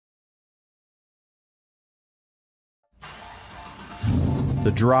The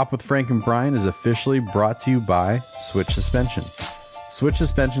Drop with Frank and Brian is officially brought to you by Switch Suspension. Switch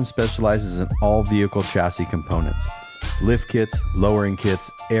Suspension specializes in all vehicle chassis components. Lift kits, lowering kits,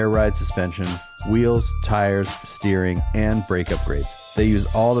 air ride suspension, wheels, tires, steering, and brake upgrades. They use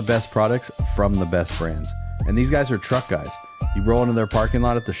all the best products from the best brands. And these guys are truck guys. You roll into their parking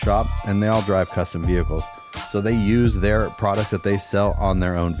lot at the shop, and they all drive custom vehicles. So they use their products that they sell on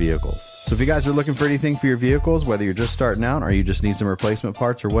their own vehicles. So if you guys are looking for anything for your vehicles, whether you're just starting out or you just need some replacement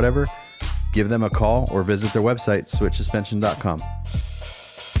parts or whatever, give them a call or visit their website, switchsuspension.com.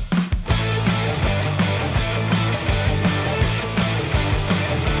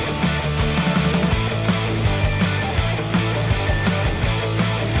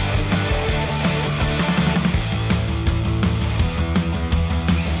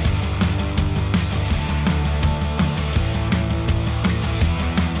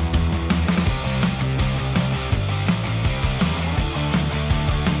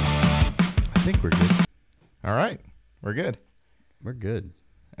 We're good. We're good.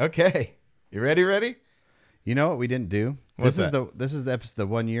 Okay. You ready? You know what we didn't do? What's this that? This is the episode, the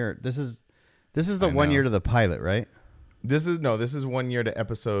 1 year. This is the 1 year to the pilot, right? This is 1 year to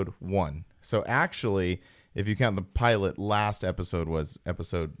episode 1. So actually, if you count the pilot, last episode was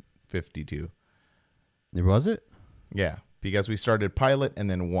episode 52. Was it? Yeah, because we started pilot and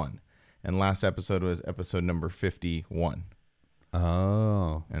then 1. And last episode was episode number 51.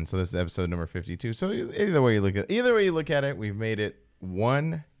 Oh. And so this is episode number 52. So either way you look at it, we've made it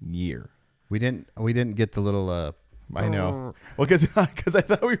 1 year. We didn't get the little I know. Well, because I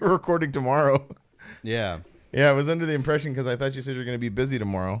thought we were recording tomorrow. Yeah. Yeah, I was under the impression because I thought you said you're going to be busy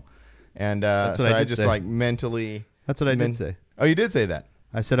tomorrow. And so I just say. Mentally. That's what I did say. Oh, you did say that?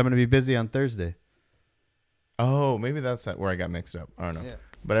 I said I'm going to be busy on Thursday. Oh, maybe that's where I got mixed up. I don't know. Yeah.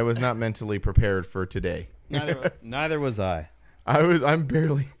 But I was not mentally prepared for today. Neither was I. I'm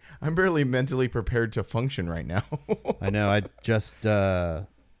barely mentally prepared to function right now. I know. I just got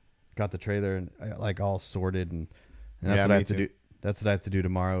the trailer and all sorted, and that's what I have to do. That's what I have to do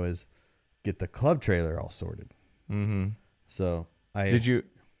tomorrow is get the club trailer all sorted. Mm-hmm. So did you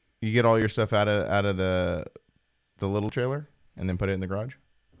get all your stuff out of the little trailer and then put it in the garage?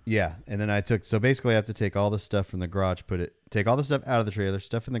 Yeah, and then I basically I have to take all the stuff from the garage, take all the stuff out of the trailer,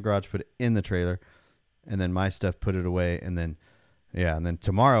 stuff in the garage, put it in the trailer, and then my stuff, put it away, and then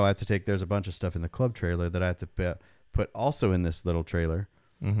tomorrow I have to there's a bunch of stuff in the club trailer that I have to put also in this little trailer,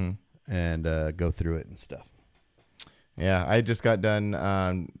 and go through it and stuff. Yeah, I just got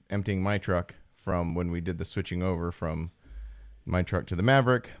done emptying my truck from when we did the switching over from my truck to the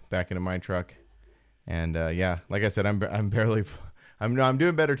Maverick, back into my truck, and like I said, I'm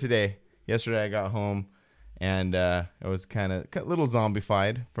doing better today. Yesterday I got home, and I was kind of a little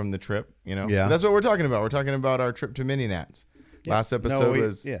zombified from the trip, Yeah. But that's what we're talking about. We're talking about our trip to Mini Nats. Yeah. Last episode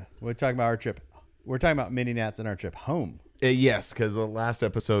we're talking about our trip. We're talking about Mini Nats and our trip home. Yes, because the last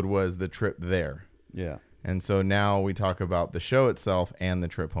episode was the trip there. Yeah. And so now we talk about the show itself and the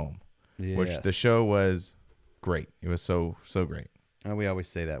trip home, which the show was great. It was so great. And we always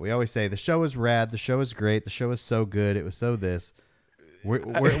say that. We always say the show was rad. The show was great. The show was so good. It was so this. We're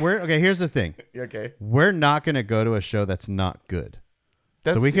okay. Here's the thing. Okay. We're not going to go to a show that's not good.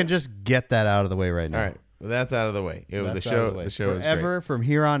 So we can just get that out of the way right now. All right. Well, that's out of the way. The show is forever from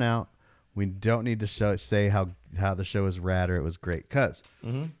here on out. We don't need to say how the show is rad or it was great because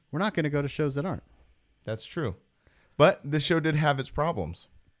we're not going to go to shows that aren't. That's true. But the show did have its problems.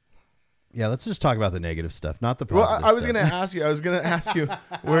 Yeah, let's just talk about the negative stuff, not the positive stuff. I was going to ask you,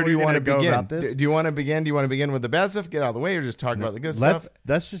 where do you want to begin? About this? Do you want to begin with the bad stuff, get out of the way, or just talk about the good stuff?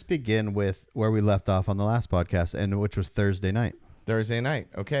 Let's just begin with where we left off on the last podcast, and which was Thursday night.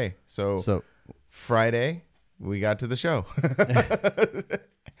 Okay. So Friday, we got to the show.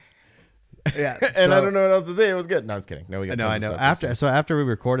 Yeah. And I don't know what else to say. It was good. No, I was kidding. No, we got I know. After we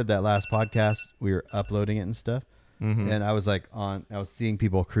recorded that last podcast, we were uploading it and stuff. Mm-hmm. And I was I was seeing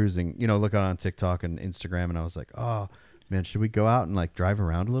people cruising, looking on TikTok and Instagram, and I was like, oh man, should we go out and drive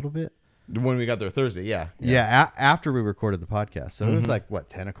around a little bit? When we got there Thursday, yeah. After we recorded the podcast, so it was 9 or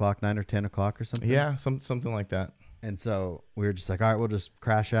 10 o'clock or something. Yeah, something like that. And so we were just all right, we'll just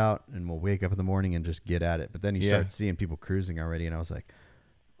crash out and we'll wake up in the morning and just get at it. But then you start seeing people cruising already, and I was like,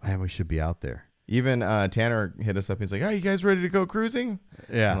 man, we should be out there. Even Tanner hit us up. He's like, "Are you guys ready to go cruising?"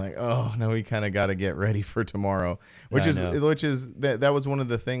 Yeah. I'm like, "Oh no, we kind of got to get ready for tomorrow." Which is that was one of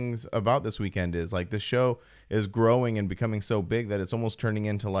the things about this weekend is the show is growing and becoming so big that it's almost turning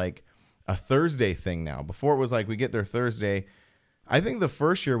into a Thursday thing now. Before it was we get there Thursday. I think the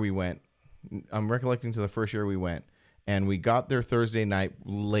first year we went, I'm recollecting to the first year we went, and we got there Thursday night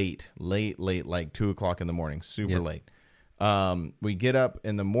late, like 2:00 in the morning, super late. We get up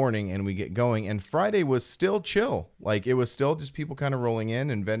in the morning and we get going, and Friday was still chill. Like it was still just people kind of rolling in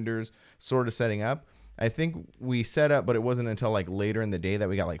and vendors sort of setting up. I think we set up, but it wasn't until like later in the day that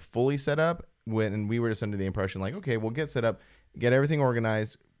we got like fully set up, when we were just under the impression like, okay, we'll get set up, get everything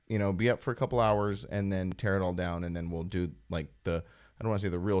organized, be up for a couple hours and then tear it all down. And then we'll do like I don't want to say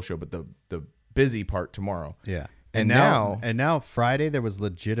the real show, but the busy part tomorrow. Yeah. And now Friday, there was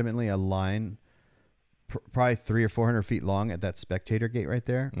legitimately a line probably 300 or 400 feet long at that spectator gate right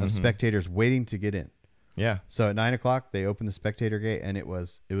there of spectators waiting to get in. Yeah. So at 9:00, they opened the spectator gate and it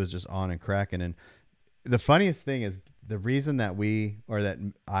was just on and cracking. And the funniest thing is the reason that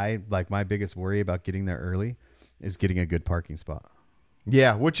I like my biggest worry about getting there early is getting a good parking spot.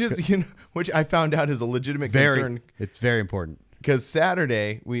 Yeah. Which is, which I found out is a legitimate concern. It's very important. Because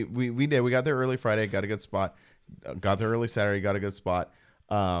Saturday we got there early Friday, got a good spot. Got there early Saturday, got a good spot.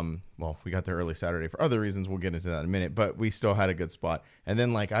 Well, we got there early Saturday for other reasons. We'll get into that in a minute, but we still had a good spot. And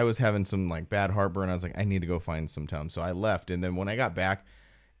then like I was having some like bad heartburn. I was like, I need to go find some Tums. So I left. And then when I got back,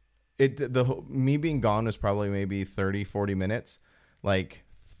 me being gone was probably maybe 30, 40 minutes. Like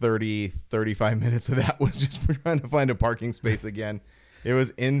 30, 35 minutes of that was just trying to find a parking space again. It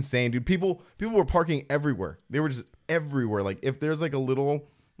was insane, dude. People were parking everywhere. They were just everywhere. Like if there's like a little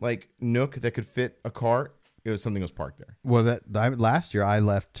like nook that could fit a car, something was parked there. Well, last year I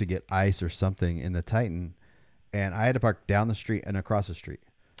left to get ice or something in the Titan, and I had to park down the street and across the street.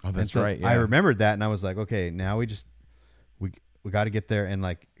 Oh, that's right. Yeah. I remembered that, and I was like, okay, now we got to get there, and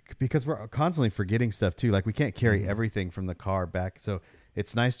like because we're constantly forgetting stuff too. Like we can't carry everything from the car back, so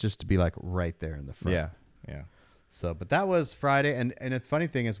it's nice just to be like right there in the front. Yeah, yeah. So, but that was Friday, and the funny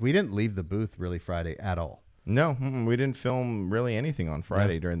thing is we didn't leave the booth really Friday at all. No, we didn't film really anything on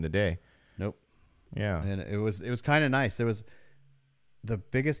Friday during the day. Nope. Yeah. And it was kind of nice. It was the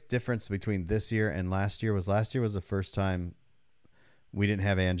biggest difference between this year and last year was the first time we didn't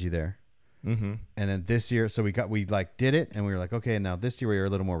have Angie there. Mm-hmm. And then this year, so we did it and we were like, okay, now this year we were a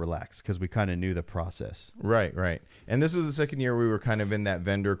little more relaxed because we kind of knew the process. Right. And this was the second year we were kind of in that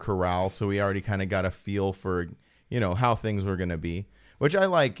vendor corral. So we already kind of got a feel for, how things were going to be, which I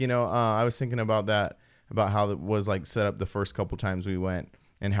like. I was thinking about that, about how it was like set up the first couple times we went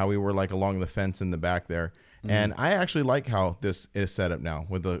and how we were like along the fence in the back there. Mm-hmm. And I actually like how this is set up now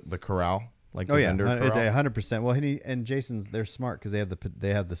with the corral. Like the vendor corral. 100%. Well, and Jason's, they're smart because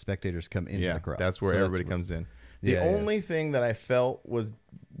they have the spectators come into the corral. That's where everybody comes in. The only thing that I felt was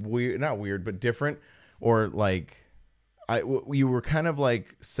weird, not weird, but different, or like we were kind of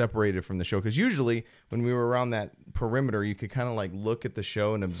like separated from the show, because usually when we were around that perimeter, you could kind of like look at the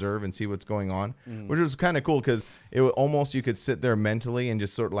show and observe and see what's going on, which was kind of cool because it would almost, you could sit there mentally and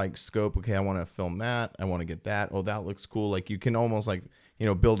just sort of like scope, okay, I want to film that, I want to get that, oh, that looks cool. Like you can almost like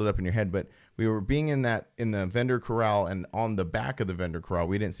build it up in your head. But we were being in the vendor corral, and on the back of the vendor corral,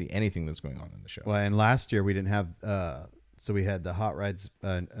 we didn't see anything that's going on in the show. Well, and last year we didn't have so we had the hot rides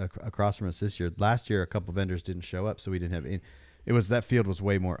across from us this year. Last year, a couple vendors didn't show up, so we didn't have any. It was, that field was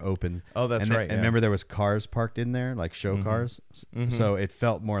way more open. Oh, that's right. And remember, there was cars parked in there, like show cars. Mm-hmm. So it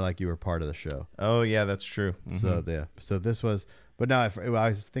felt more like you were part of the show. Oh, yeah, that's true. Mm-hmm. So this was, but no, I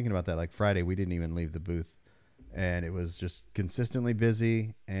was thinking about that. Like Friday, we didn't even leave the booth, and it was just consistently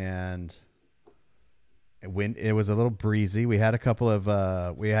busy, and when it was a little breezy, we had a couple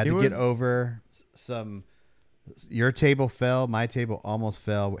of we had to get over some. Your table fell, my table almost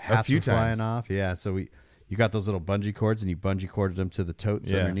fell. Hats were flying off. Yeah, so you got those little bungee cords, and you bungee corded them to the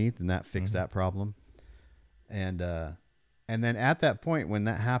totes underneath, and that fixed that problem. And then at that point when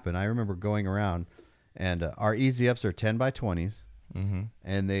that happened, I remember going around, and our easy ups are 10 by 20s,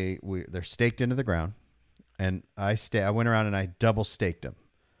 and they're staked into the ground. And I went around and I double staked them,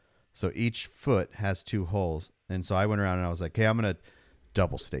 so each foot has 2 holes. And so I went around and I was like, "Okay, I'm gonna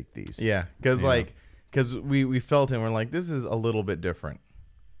double stake these." Yeah, because we felt it and we're like, this is a little bit different.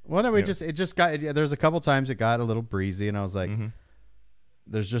 Well, no, it just got, there's a couple times it got a little breezy, and I was like,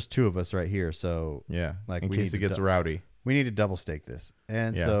 there's just 2 of us right here. So yeah, like in case it gets rowdy, we need to double stake this.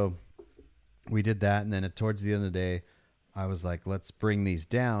 And so we did that. And then towards the end of the day, I was like, let's bring these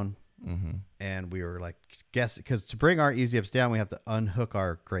down. And we were like, because to bring our easy ups down, we have to unhook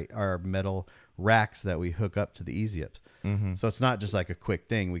our metal racks that we hook up to the easy ups. So it's not just like a quick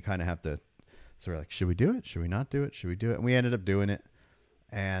thing. We kind of have to. So we're like, should we do it? Should we not do it? Should we do it? And we ended up doing it.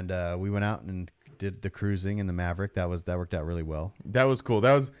 And we went out and did the cruising in the Maverick. That worked out really well. That was cool.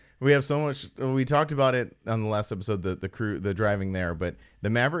 We have so much. We talked about it on the last episode, the driving there, but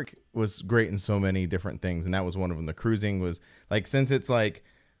the Maverick was great in so many different things. And that was one of them. The cruising was like, since it's like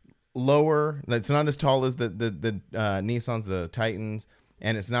lower, it's not as tall as the Nissans, the Titans.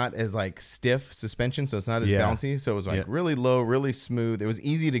 and it's not as like stiff suspension, so it's not as Yeah. bouncy. So it was like really low, really smooth. It was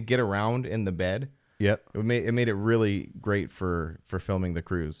easy to get around in the bed. Yep. It made it really great for filming the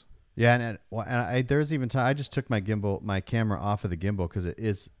cruise. Yeah, and there's even time I just took my camera off of the gimbal because it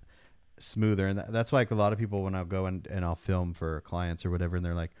is smoother, and that's why like a lot of people when I'll go and I'll film for clients or whatever, and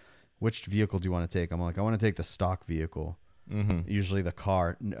they're like, "Which vehicle do you want to take?" I'm like, "I want to take the stock vehicle." Usually the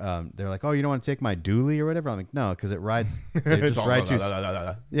car. They're like, "Oh, you don't want to take my dually or whatever?" I'm like, "No, because it rides. They just ride too.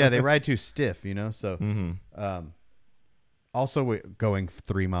 Yeah, they ride too stiff, you know." So, also going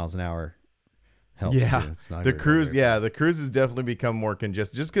 3 miles an hour helps. Yeah, too. It's not the very cruise. very Yeah, the cruise has definitely become more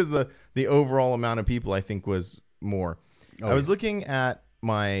congested just because the overall amount of people I think was more. I was looking at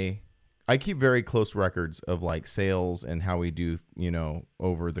I keep very close records of like sales and how we do,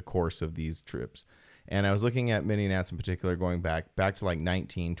 over the course of these trips. And I was looking at Mini Nats in particular, going back to like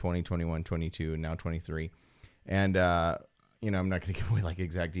 19, 20, 21, 22, and now 23. And, I'm not going to give away like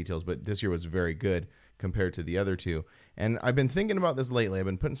exact details, but this year was very good compared to the other two. And I've been thinking about this lately. I've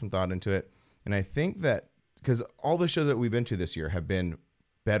been putting some thought into it. And I think that because all the shows that we've been to this year have been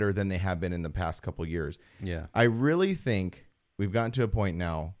better than they have been in the past couple years. Yeah. I really think we've gotten to a point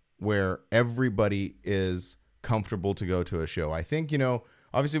now where everybody is comfortable to go to a show. I think,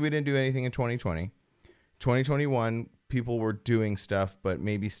 obviously we didn't do anything in 2020. 2021, people were doing stuff, but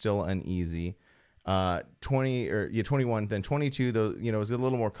maybe still uneasy. 21, then 22, though, it was a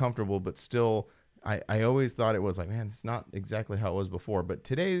little more comfortable, but still, I always thought it was like, man, it's not exactly how it was before. But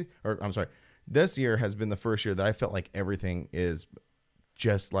this year has been the first year that I felt like everything is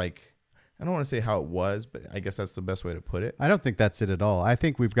just like, I don't want to say how it was, but I guess that's the best way to put it. I don't think that's it at all. I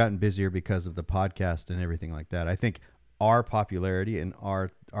think we've gotten busier because of the podcast and everything like that. I think our popularity and our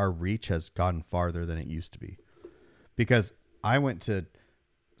reach has gotten farther than it used to be. Because I went to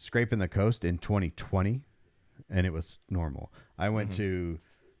Scraping the Coast in 2020 and it was normal. I went to,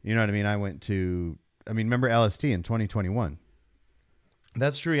 you know what I mean? Remember LST in 2021?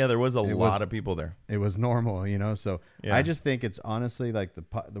 That's true. Yeah, there was a lot of people there. It was normal, So yeah. I just think it's honestly like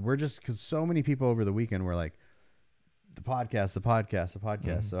we're just because so many people over the weekend were like the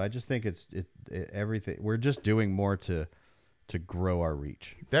podcast. So I just think it's everything. We're just doing more to grow our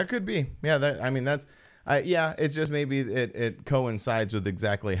reach. That could be. Yeah. It's just maybe it coincides with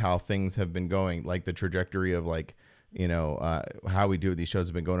exactly how things have been going, like the trajectory of like, how we do these shows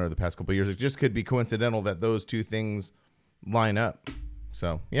have been going over the past couple of years. It just could be coincidental that those two things line up.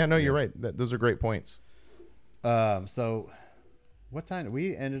 So, yeah, no, you're right. Those are great points. So what time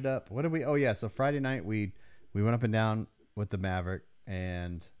we ended up? What did we? Oh yeah. So Friday night we went up and down with the Maverick,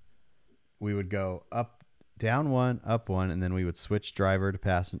 and we would go down one, up one, and then we would switch driver to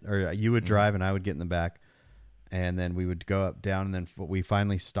passenger, or you would drive and I would get in the back, and then we would go up, down, and then we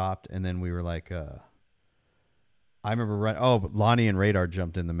finally stopped, and then we were like, I remember but Lonnie and Radar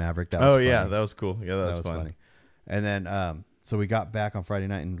jumped in the Maverick. That was funny. Yeah, that was cool. Yeah, that was funny. And then so we got back on Friday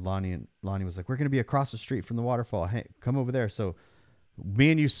night, and Lonnie was like, "We're going to be across the street from the waterfall. Hey, come over there." So me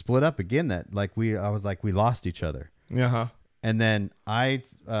and you split up again. I was like, we lost each other. Uh-huh. And then I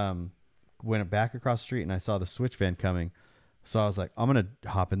went back across the street, and I saw the Switch van coming. So I was like, I'm going to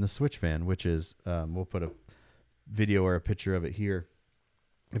hop in the Switch van, which is we'll put a video or a picture of it here.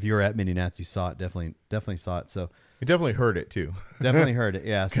 If you were at Mini Nats, you saw it. Definitely saw it. So you definitely heard it too. Definitely heard it.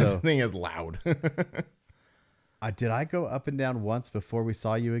 Yeah. Because so the thing is loud. Did I go up and down once before we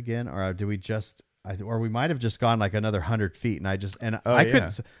saw you again, or did we just? Or we might have just gone like another 100 feet, and I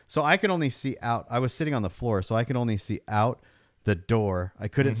couldn't. So I could only see out. I was sitting on the floor, so I could only see out the door. I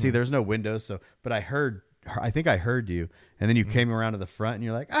couldn't see. There's no windows, but I think I heard you, and then you came around to the front, and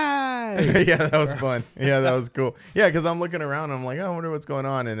you're like, "Ah!" Yeah, that was fun. Yeah, that was cool. Yeah, because I'm looking around, and I'm like, I wonder what's going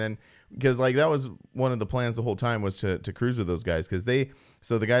on, and then because like that was one of the plans the whole time was to cruise with those guys because the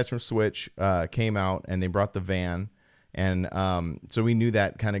guys from Switch came out and they brought the van. And so we knew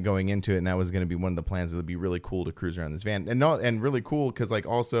that kind of going into it, and that was going to be one of the plans. It would be really cool to cruise around this van, and really cool because like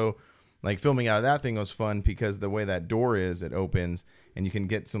also like filming out of that thing was fun because the way that door is, it opens and you can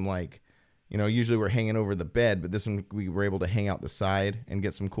get some like, usually we're hanging over the bed, but this one we were able to hang out the side and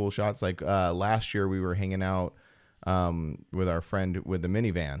get some cool shots. Like last year we were hanging out with our friend with the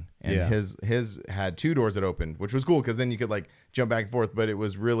minivan, and his had two doors that opened, which was cool because then you could like jump back and forth. But it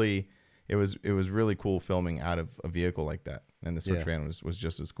was really really cool filming out of a vehicle like that, and the Switch van was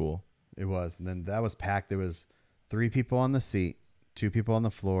just as cool. It was, and then that was packed. There was 3 people on the seat, 2 people on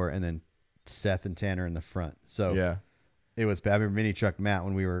the floor, and then Seth and Tanner in the front. So yeah, it was bad. I remember Mini Truck Matt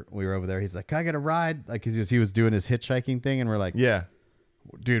when we were over there. He's like, "Can I get a ride?" Like he was doing his hitchhiking thing, and we're like, yeah.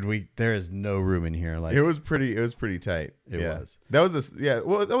 dude, there is no room in here. Like It was pretty tight. It Yeah. was. That was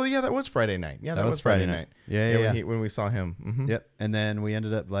that was Friday night. Yeah, that was Friday night. Yeah. When we saw him. Mm-hmm. Yep. And then we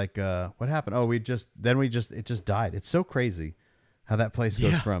ended up like, what happened? Oh, it just died. It's so crazy how that place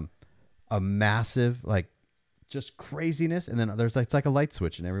goes from a massive, like just craziness. And then it's like a light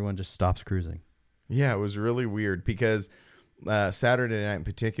switch and everyone just stops cruising. Yeah. It was really weird because Saturday night in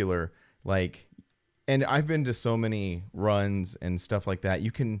particular, like, and I've been to so many runs and stuff like that.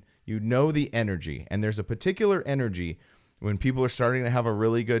 You know the energy, and there's a particular energy when people are starting to have a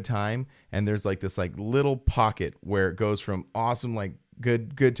really good time, and there's like this like little pocket where it goes from awesome, like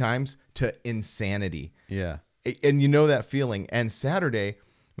good times to insanity. Yeah. And you know that feeling. And Saturday,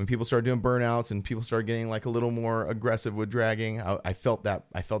 when people started doing burnouts and people started getting like a little more aggressive with dragging, I felt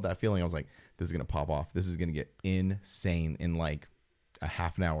that feeling. I was like, this is gonna pop off. This is gonna get insane in like a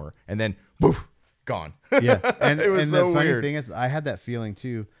half an hour, and then woof, gone. Yeah. And it was and so the funny weird. thing is, I had that feeling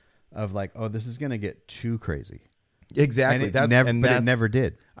too, of like, oh, this is gonna get too crazy. Exactly. And it never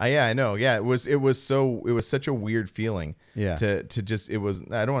did. Yeah, I know. Yeah, it was such a weird feeling. Yeah. To just, it was,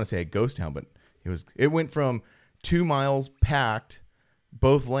 I don't want to say a ghost town, but it went from 2 miles packed,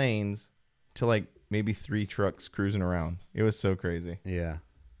 both lanes, to like maybe 3 trucks cruising around. It was so crazy. Yeah.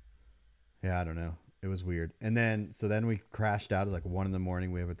 Yeah, I don't know. It was weird. And then we crashed out at like 1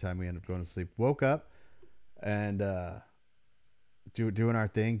 a.m. We have a time we ended up going to sleep. Woke up and doing our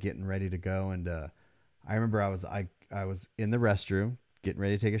thing, getting ready to go. And I remember I was in the restroom getting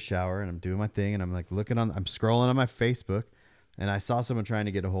ready to take a shower, and I'm doing my thing, and I'm like I'm scrolling on my Facebook, and I saw someone trying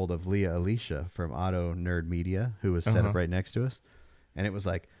to get a hold of Leah Alicia from Auto Nerd Media, who was set up right next to us. And it was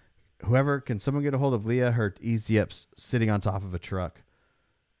like, can someone get a hold of Leah? Her Easy Up's sitting on top of a truck.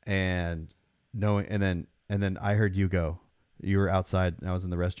 And then I heard you go. You were outside, and I was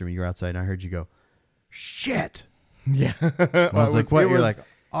in the restroom, and you were outside, and I heard you go, shit. Yeah. I was like, what? You're like,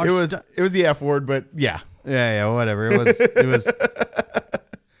 oh, it was the F word, but yeah. Yeah, whatever. It was.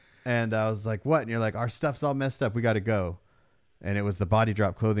 And I was like, what? And you're like, our stuff's all messed up. We got to go. And it was the Body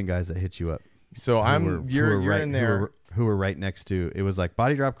Drop Clothing guys that hit you up. So you're in there. Who were right next to, it was like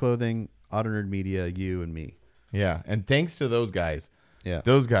Body Drop Clothing, Auto Nerd Media, you and me. Yeah. And thanks to those guys. Yeah.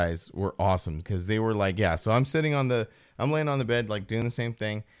 Those guys were awesome because they were like, yeah. So I'm laying on the bed, like doing the same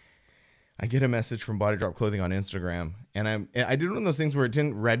thing. I get a message from Body Drop Clothing on Instagram, and I did one of those things where it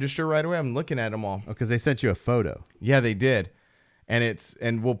didn't register right away. I'm looking at them all. Because they sent you a photo. Yeah, they did.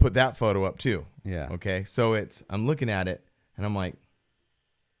 And we'll put that photo up too. Yeah. Okay. So I'm looking at it and I'm like,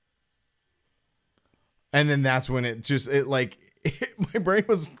 and then that's when my brain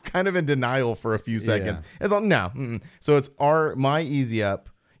was kind of in denial for a few seconds. Yeah. It's like, no. Mm-mm. So it's my Easy Up,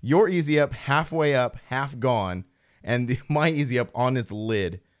 your Easy Up, halfway up, half gone, and my Easy Up on its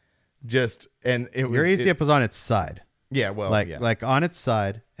lid. Your Easy Up was on its side. Yeah. Well, like on its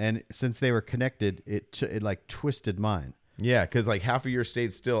side. And since they were connected, it like twisted mine. Yeah. Cause like half of yours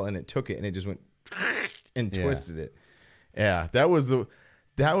stayed still and it took it and it just went and twisted it. Yeah. That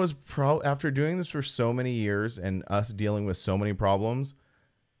was probably, after doing this for so many years and us dealing with so many problems,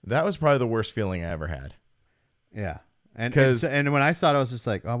 that was probably the worst feeling I ever had. Yeah. And when I saw it, I was just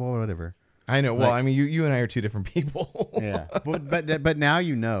like, oh, well, whatever. I know. Well, I mean, you and I are two different people. Yeah. But now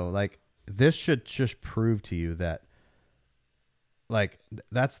you know, like, this should just prove to you that, like,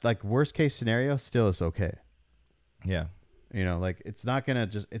 that's like worst case scenario still is okay. Yeah. You know, like, it's not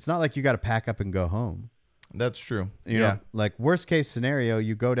like you got to pack up and go home. That's true. You know, like worst case scenario,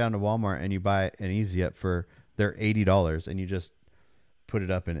 you go down to Walmart and you buy an Easy Up for their $80 and you just put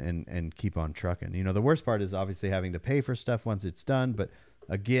it up and keep on trucking. You know, the worst part is obviously having to pay for stuff once it's done. But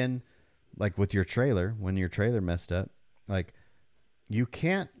again, like with your trailer, when your trailer messed up, like you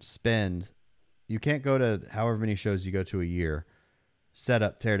can't go to however many shows you go to a year, set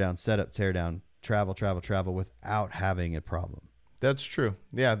up, tear down, travel without having a problem. That's true.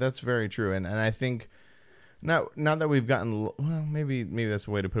 Yeah, that's very true. And I think now that we've gotten, well, maybe that's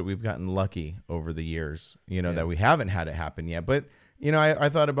the way to put it. We've gotten lucky over the years, you know, that we haven't had it happen yet. But, you know, I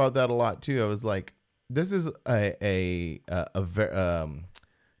thought about that a lot too. I was like, this is not a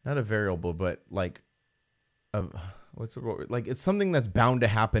variable, but like, what's the word? Like, it's something that's bound to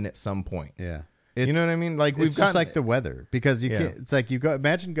happen at some point. Yeah. You know what I mean? Like it's just like the weather, because you can't, it's like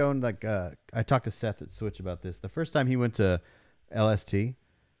imagine going like, I talked to Seth at Switch about this. The first time he went to LST, it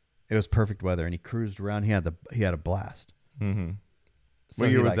was perfect weather and he cruised around. He had a blast. Mm-hmm. So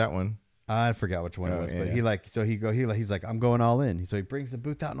what year was that one? I forgot which one it was, but he's like, I'm going all in. So he brings the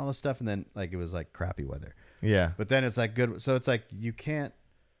booth out and all this stuff. And then like, it was like crappy weather. Yeah. But then it's like good. So it's like,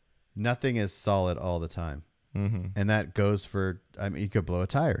 nothing is solid all the time. Mm-hmm. And that goes for, I mean, you could blow a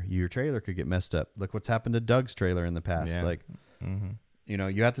tire. Your trailer could get messed up. Look what's happened to Doug's trailer in the past. Yeah. Like,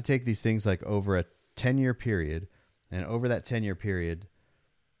 you have to take these things like over a 10-year period, and over that 10-year period,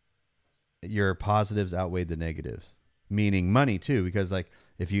 your positives outweighed the negatives, meaning money too, because like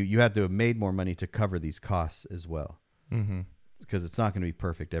if you have to have made more money to cover these costs as well, because it's not going to be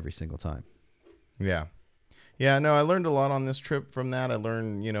perfect every single time. Yeah. Yeah, no, I learned a lot on this trip from that. I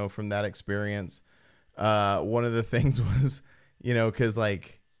learned, from that experience. One of the things was, because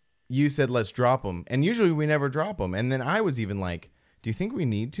like you said, let's drop them. And usually we never drop them. And then I was even like, do you think we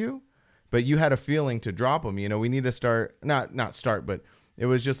need to? But you had a feeling to drop them. We need to start, not start, but it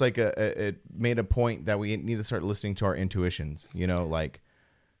was just like it made a point that we need to start listening to our intuitions, like.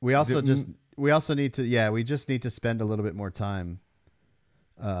 We also need to, we just need to spend a little bit more time.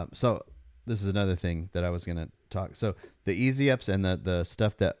 So this is another thing that I was going to talk. So the easy ups and the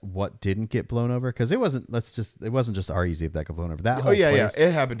stuff what didn't get blown over, because it wasn't just our easy up that got blown over. That whole place,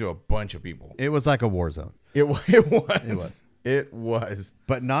 it happened to a bunch of people. It was like a war zone. It was.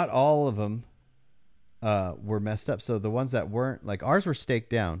 But not all of them were messed up. So the ones that weren't, like ours were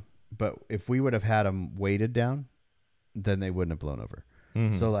staked down, but if we would have had them weighted down, then they wouldn't have blown over.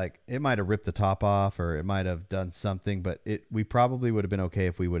 Mm-hmm. So like it might have ripped the top off, or it might have done something, but we probably would have been okay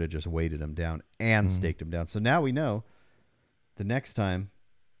if we would have just weighted them down and staked them down. So now we know the next time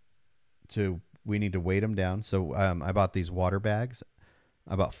we need to weight them down. So I bought these water bags.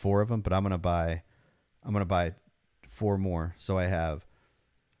 I bought 4 of them, but I'm gonna buy 4 more. So I'm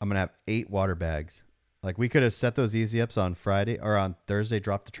gonna have 8 water bags. Like we could have set those easy ups on Friday or on Thursday,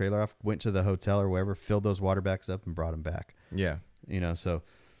 dropped the trailer off, went to the hotel or wherever, filled those water bags up and brought them back. Yeah. So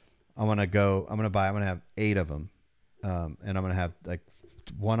I'm going to have 8 of them. And I'm going to have like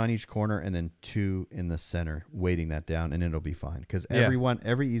 1 on each corner and then 2 in the center, weighting that down, and it'll be fine. Cause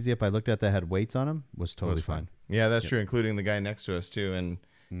every easy up I looked at that had weights on them was totally fine. Yeah, that's true. Including the guy next to us too.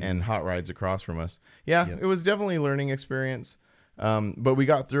 And hot rides across from us. Yeah. It was definitely a learning experience. But we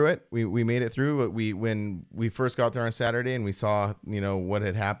got through it. We made it through. But when we first got there on Saturday and we saw, what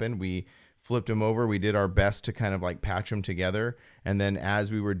had happened, we flipped them over. We did our best to kind of like patch them together. And then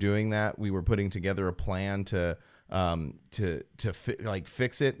as we were doing that, we were putting together a plan to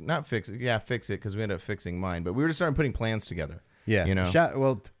fix it, not fix it. Yeah, fix it. Cause we ended up fixing mine, but we were just starting putting plans together. Yeah.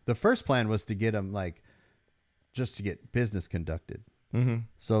 The first plan was to get them just to get business conducted. Mm-hmm.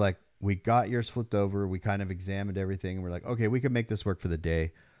 So like we got yours flipped over. We kind of examined everything and we're like, okay, we can make this work for the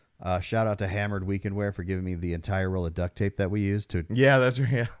day. Shout out to Hammered Weekend Wear for giving me the entire roll of duct tape that we used to. Yeah, that's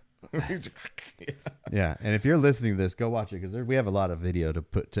right. Yeah. Yeah, and if you're listening to this, go watch it because we have a lot of video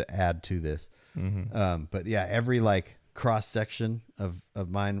to add to this. Mm-hmm. But yeah, every like cross section of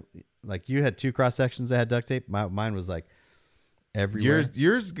mine, like you had 2 cross sections that had duct tape. Mine was like everywhere.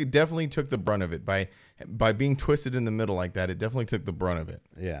 Yours definitely took the brunt of it by being twisted in the middle like that. It definitely took the brunt of it.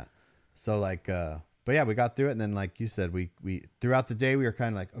 Yeah. So like, but yeah, we got through it, and then like you said, we throughout the day we were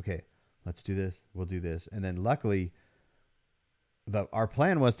kind of like, okay, let's do this, we'll do this, and then luckily. Our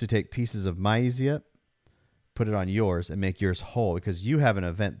plan was to take pieces of my easy up, put it on yours, and make yours whole because you have an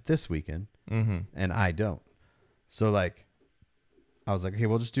event this weekend and I don't. So like, I was like, okay,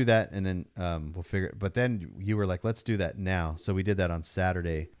 we'll just do that and then we'll figure it. But then you were like, let's do that now. So we did that on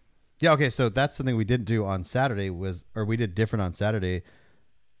Saturday. Yeah, okay. So that's something we didn't do on Saturday we did different on Saturday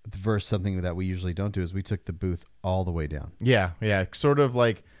versus something that we usually don't do is we took the booth all the way down. Yeah, yeah. Sort of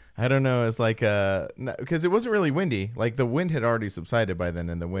like. I don't know. It's like because it wasn't really windy. Like the wind had already subsided by then,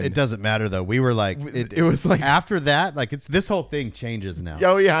 and the wind. It doesn't matter though. We were like, it was like after that, like this whole thing changes now.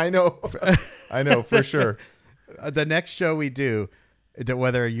 Oh yeah, I know, I know for sure. The next show we do,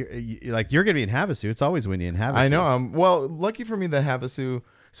 whether you're gonna be in Havasu, it's always windy in Havasu. I know. Well, lucky for me, the Havasu.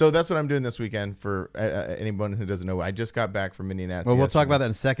 So that's what I'm doing this weekend for anyone who doesn't know. I just got back from Indianapolis. Well, we'll talk about that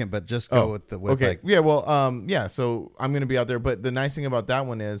in a second, but just go with the okay. Like, yeah. Well, yeah. So I'm going to be out there, but the nice thing about that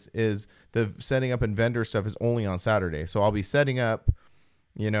one is the setting up and vendor stuff is only on Saturday. So I'll be setting up,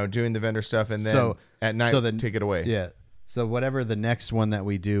 doing the vendor stuff, and then at night take it away. Yeah. So whatever the next one that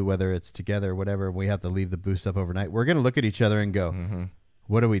we do, whether it's together or whatever, we have to leave the booths up overnight. We're going to look at each other and go,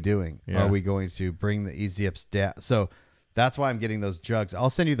 what are we doing? Yeah. Are we going to bring the easy ups down? So. That's why I'm getting those jugs. I'll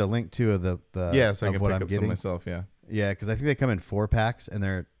send you the link too of the so I can pick up some myself. Yeah, yeah, because I think they come in 4 packs and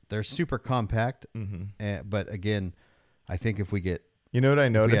they're super compact. But again, I think if we get, what I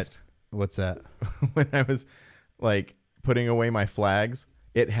noticed? What's that? When I was like putting away my flags,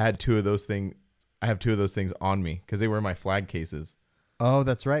 it had 2 of those things. I have 2 of those things on me because they were my flag cases. Oh,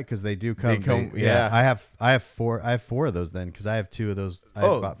 that's right, because they do come. Yeah. I have four of those then, because I have 2 of those. I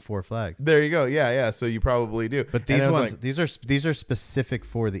have about 4 flags. There you go. Yeah. So you probably do. But these ones, these are specific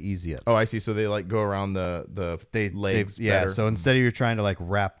for the Easy Up. Oh, I see. So they like go around the legs. Yeah. better. So instead of you're trying to like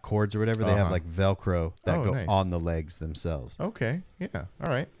wrap cords or whatever, they have like Velcro that go nice. on the legs themselves. Okay. Yeah. All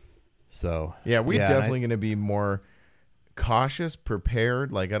right. So yeah, we're definitely going to be more cautious,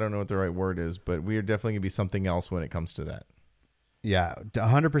 prepared. Like I don't know what the right word is, but we are definitely going to be something else when it comes to that. Yeah,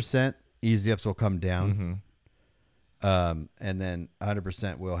 100% Easy Ups will come down. Mm-hmm. And then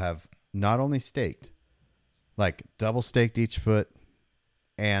 100% will have not only staked, like double staked each foot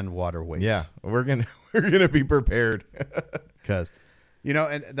and water weights. Yeah, we're gonna be prepared. Because,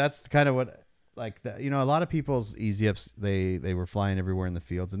 and that's kind of what, like, a lot of people's Easy Ups, they were flying everywhere in the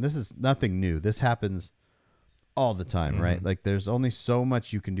fields. And this is nothing new. This happens all the time, Mm-hmm. right? Like, there's only so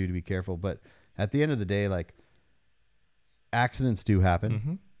much you can do to be careful. But at the end of the day, like, accidents do happen.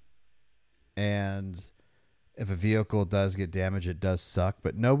 Mm-hmm. And if a vehicle does get damaged, it does suck.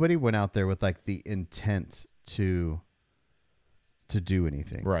 But nobody went out there with like the intent to do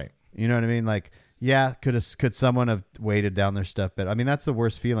anything. Right. You know what I mean? Like, yeah, could someone have weighted down their stuff better? I mean, that's the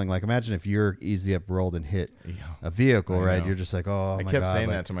worst feeling. Like, imagine if your Easy Up rolled and hit a vehicle, right? You're just like, oh my God. I kept saying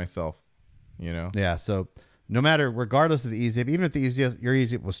that to myself, Yeah. So no matter, regardless of the Easy Up, even if your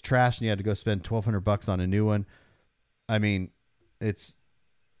Easy Up was trash and you had to go spend $1,200 on a new one, I mean, it's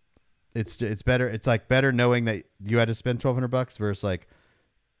better. It's like better knowing that you had to spend $1,200 versus like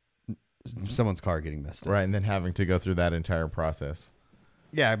someone's car getting messed up. Right. And then having to go through that entire process.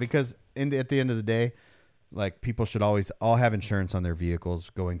 Yeah. Because at the end of the day, like people should always all have insurance on their vehicles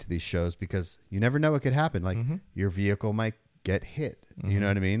going to these shows because you never know what could happen. Like your vehicle might get hit, you know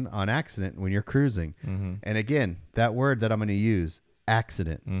what I mean? On accident when you're cruising. And again, that word that I'm going to use,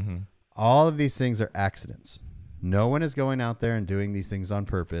 accident. All of these things are accidents. No one is going out there and doing these things on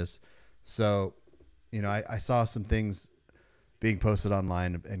purpose. So, I saw some things being posted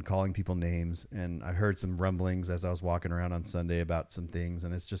online and calling people names. And I heard some rumblings as I was walking around on Sunday about some things.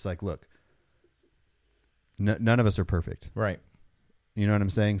 And it's just like, look, none of us are perfect. Right. You know what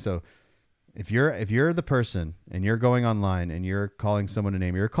I'm saying? So if you're the person and you're going online and you're calling someone a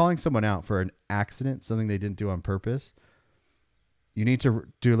name, you're calling someone out for an accident, something they didn't do on purpose. You need to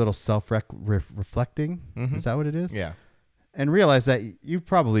do a little self-reflecting. Is that what it is? Yeah. And realize that you've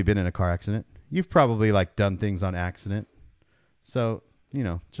probably been in a car accident. You've probably like done things on accident. So,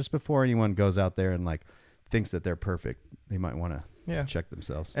 just before anyone goes out there and like thinks that they're perfect, they might want to check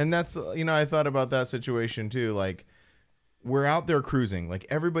themselves. And that's, I thought about that situation too. Like we're out there cruising, like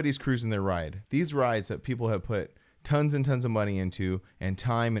everybody's cruising their ride. These rides that people have put tons and tons of money into and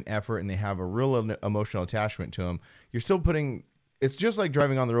time and effort, and they have a real emotional attachment to them. You're still putting... It's just like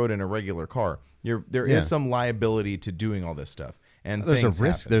driving on the road in a regular car. There is some liability to doing all this stuff, and there's a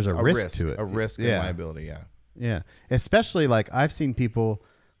risk. Happen. There's a risk to it. A risk and liability. Yeah. Yeah. Especially like I've seen people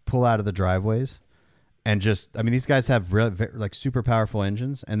pull out of the driveways, and these guys have like super powerful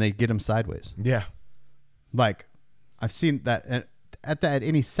engines, and they get them sideways. Yeah. Like I've seen that at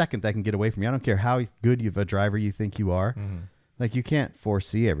any second that can get away from you. I don't care how good of a driver you think you are. Like you can't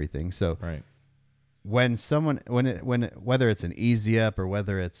foresee everything. So right. When whether it's an Easy Up or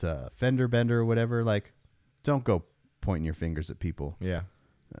whether it's a fender bender or whatever, like don't go pointing your fingers at people. Yeah.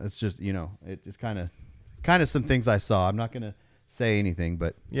 It's just, it's kind of some things I saw. I'm not going to say anything,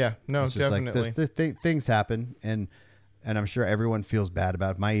 but yeah, no, it's just definitely. Like, things happen and I'm sure everyone feels bad about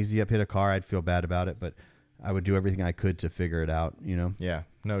it. If my Easy Up hit a car, I'd feel bad about it, but I would do everything I could to figure it out, Yeah,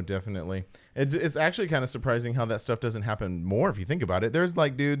 no, definitely. It's actually kind of surprising how that stuff doesn't happen more if you think about it. There's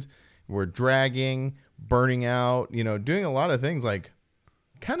like dudes we're dragging, burning out, doing a lot of things. Like,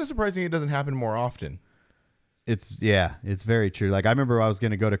 kind of surprising it doesn't happen more often. It's very true. Like, I remember I was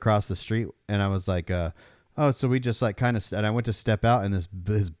going to go to cross the street, and I was like, so we just like kind of, and I went to step out, and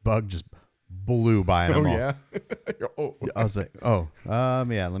this bug just blew by. And yeah. I was like,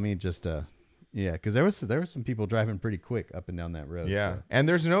 let me just, because there was some people driving pretty quick up and down that road. Yeah, so. And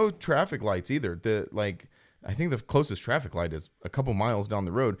there's no traffic lights either. I think the closest traffic light is a couple miles down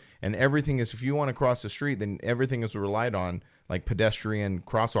the road, and everything is, if you want to cross the street, then everything is relied on like pedestrian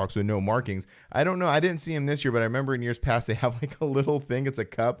crosswalks with no markings. I don't know. I didn't see him this year, but I remember in years past they have like a little thing. It's a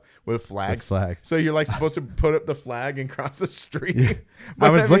cup with flags. So you're like supposed to put up the flag and cross the street. Yeah.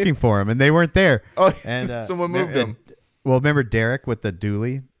 I was looking for him, and they weren't there. Oh, and someone moved them. Well, remember Derek with the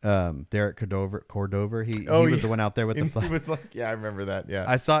dually? Derek Cordover. He was the one out there with the flag. He was like, yeah, I remember that. Yeah.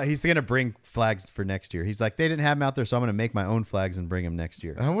 I saw he's going to bring flags for next year. He's like, they didn't have them out there, so I'm going to make my own flags and bring them next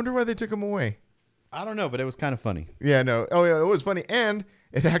year. I wonder why they took them away. I don't know, but it was kind of funny. Yeah, no. Oh, yeah, it was funny. And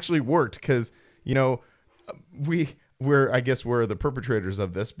it actually worked because, I guess we're the perpetrators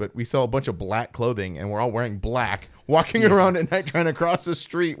of this, but we sell a bunch of black clothing and we're all wearing black, walking around at night trying to cross the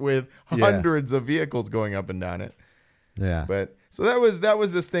street with hundreds of vehicles going up and down it. Yeah. But so that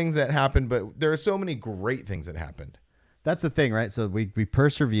was this thing that happened, but there are so many great things that happened. That's the thing, right? So we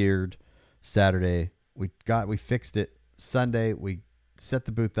persevered Saturday. We fixed it Sunday. We set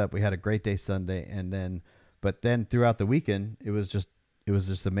the booth up. We had a great day Sunday, but then throughout the weekend, it was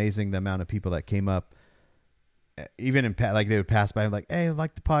just amazing the amount of people that came up. Even in like they would pass by and like, hey, I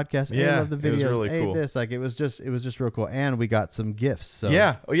like the podcast. Hey, I love the videos. It was really hey, cool. This like it was just real cool, and we got some gifts. So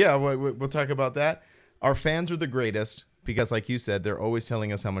yeah. We'll talk about that. Our fans are the greatest because, like you said, they're always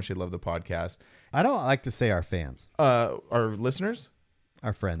telling us how much they love the podcast. I don't like to say our fans. Our listeners.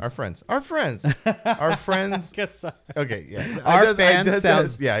 Our friends. Our friends. Okay, yeah. Our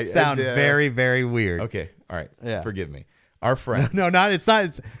fans sound very, very weird. Okay, all right. Yeah. Forgive me. Our friends. No, not. It's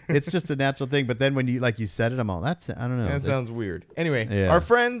not. It's just a natural thing. But then when you said it, I'm all I don't know. That sounds weird. Anyway, our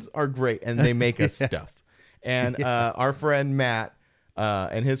friends are great and they make us stuff. And our friend Matt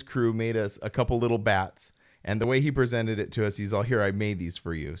and his crew made us a couple little bats. And the way he presented it to us, he's all, here, I made these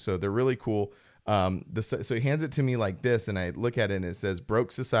for you. So they're really cool. So he hands it to me like this, and I look at it and it says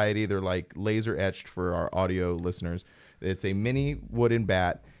Broke Society. They're like laser etched for our audio listeners. It's a mini wooden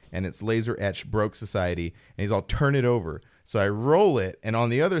bat and it's laser etched Broke Society. And he's all, turn it over. So I roll it, and on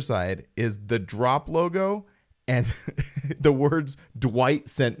the other side is the drop logo and the words Dwight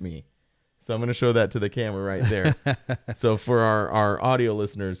sent me. So I'm going to show that to the camera right there. So for our audio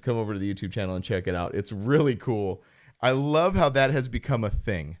listeners, come over to the YouTube channel and check it out. It's really cool. I love how that has become a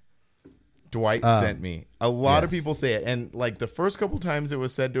thing. Dwight sent me. A lot of people say it, and like the first couple times it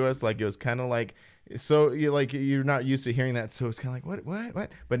was said to us, like it was kind of like, so you're not used to hearing that, so it's kind of like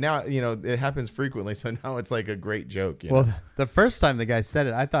what. But now it happens frequently, so now it's like a great joke. Well, the first time the guy said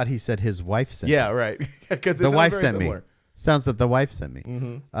it, I thought he said his wife sent. Yeah, right. Because the wife sent me. Sounds like the wife sent me.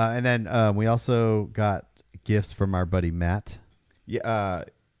 Mm-hmm. And then we also got gifts from our buddy Matt. Yeah.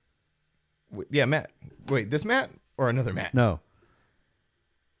 Matt. Wait, this Matt or another Matt? No.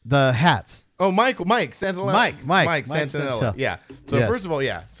 The hats. Oh, Mike Santanella. Mike Santanella. Yeah. So first of all,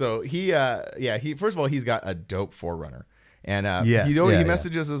 So he first of all, he's got a dope 4Runner, and he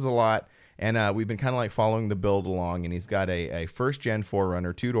messages us a lot, and we've been kind of like following the build along, and he's got a first gen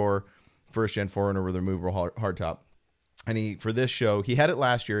 4Runner, 2-door first gen 4Runner with a removable hardtop, and for this show he had it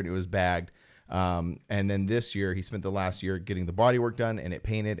last year and it was bagged, and then this year he spent the last year getting the bodywork done and it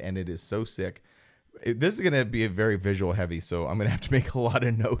painted, and it is so sick. This is going to be a very visual heavy, so I'm going to have to make a lot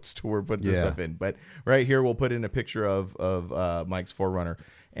of notes to where put this stuff in. But right here, we'll put in a picture of Mike's 4Runner.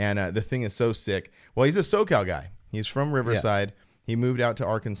 And the thing is so sick. Well, he's a SoCal guy. He's from Riverside. Yeah. He moved out to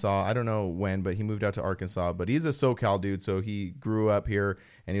Arkansas. I don't know when, but he moved out to Arkansas. But he's a SoCal dude, so he grew up here,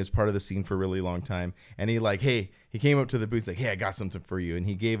 and he was part of the scene for a really long time. And he came up to the booth, like, hey, I got something for you. And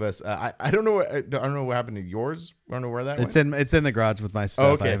he gave us, I don't know what happened to yours. I don't know where that went. It's in the garage with my stuff.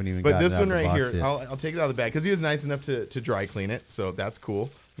 Oh, okay. I haven't even but this one right here, yet. I'll take it out of the bag because he was nice enough to dry clean it. So that's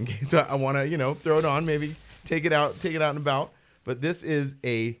cool. Okay, so I want to, throw it on, maybe take it out and about. But this is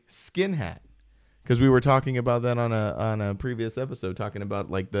a skin hat. Because we were talking about that on a previous episode, talking about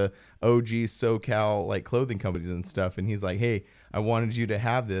like the OG SoCal like clothing companies and stuff, and he's like, "Hey, I wanted you to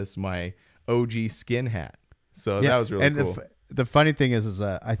have this, my OG skin hat." So that was really cool. The funny thing is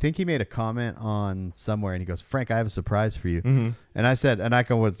I think he made a comment on somewhere, and he goes, "Frank, I have a surprise for you." Mm-hmm. And I said, and I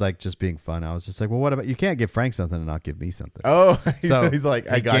was like just being fun. I was just like, "Well, what about you? Can't give Frank something and not give me something." Oh, so he's like,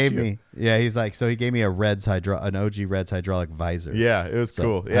 "I got you." He's like, so he gave me an OG Reds hydraulic visor. Yeah, it was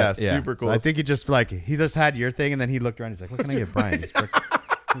cool. Yeah, super cool. So I think he just had your thing, and then he looked around. He's like, "What can I give Brian?" He's like,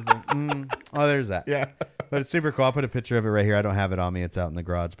 "Oh, there's that." Yeah, but it's super cool. I'll put a picture of it right here. I don't have it on me. It's out in the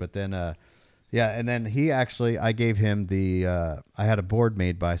garage. But then, and then I gave him I had a board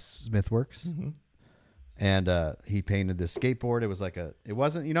made by Smithworks. Mm-hmm. And he painted this skateboard. It was it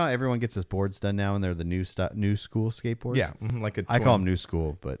wasn't, everyone gets his boards done now, and they're the new school skateboards. Yeah, I call them new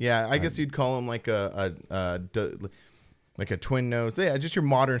school, but yeah, I guess you'd call them like a twin nose. Yeah, just your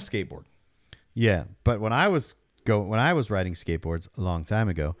modern skateboard. Yeah, but when I was riding skateboards a long time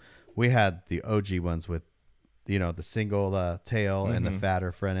ago, we had the OG ones with, the single tail and the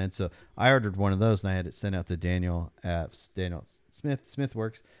fatter front end. So I ordered one of those, and I had it sent out to Daniel at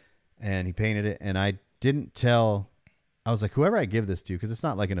Smithworks, and he painted it, and I didn't tell. I was like, whoever I give this to, because it's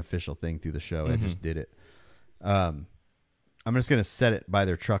not like an official thing through the show. I just did it. I'm just gonna set it by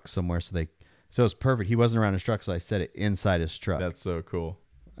their truck somewhere, so it's perfect. He wasn't around his truck, so I set it inside his truck. That's so cool.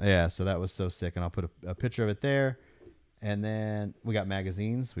 Yeah, so that was so sick, and I'll put a picture of it there. And then we got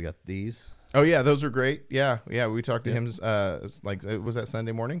magazines. We got these. Oh yeah, those were great. Yeah. We talked to him. Was that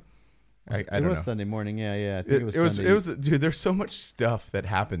Sunday morning? I It don't was know. Sunday morning. Yeah. I think It Sunday. was, dude. There's so much stuff that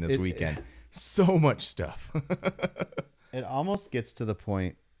happened this weekend. So much stuff. It almost gets to the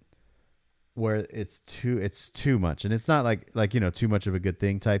point where it's too much, and it's not like too much of a good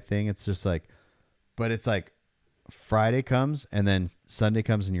thing type thing. It's just like, but it's like Friday comes and then Sunday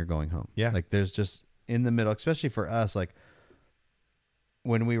comes and you're going home. Yeah. Like there's just in the middle, especially for us, like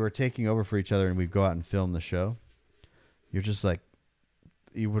when we were taking over for each other and we'd go out and film the show, you're just like,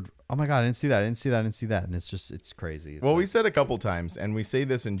 you would, oh my God, I didn't see that. And it's crazy. It's well, like, we said a couple times, and we say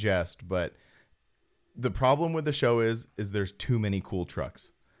this in jest, but the problem with the show is there's too many cool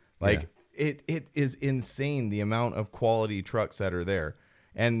trucks. Like it is insane the amount of quality trucks that are there.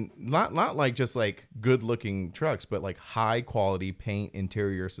 And not like just like good looking trucks, but like high quality paint,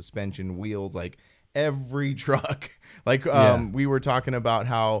 interior, suspension, wheels, like every truck. Like we were talking about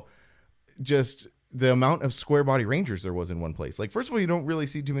how just the amount of square body Rangers there was in one place. Like, first of all, you don't really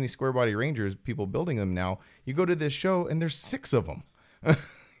see too many square body Rangers, people building them now. You go to this show and there's 6 of them,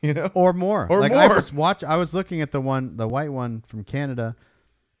 or more. Or more. I was looking at the white one from Canada,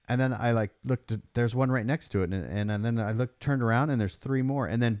 and then I looked at, there's one right next to it. And then I turned around and there's 3 more.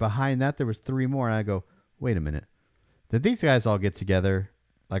 And then behind that, there was 3 more. And I go, wait a minute. Did these guys all get together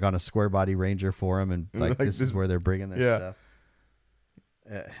like on a square body Ranger forum? And like this is where they're bringing their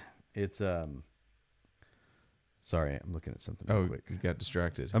stuff. It's, sorry, I'm looking at something real quick. You got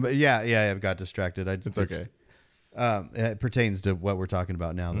distracted. But I got distracted. It's okay. It pertains to what we're talking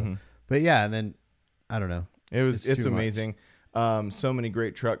about now, though. Mm-hmm. But yeah, and then I don't know. It's amazing. So many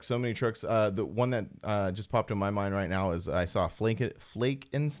great trucks. So many trucks. The one that just popped in my mind right now is I saw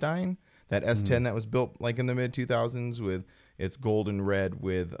Flakenstein, that S10 that was built like in the mid 2000s with its golden red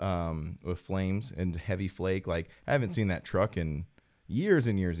with flames and heavy flake. Like I haven't seen that truck in years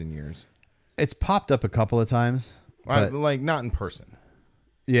and years and years. It's popped up a couple of times, like not in person.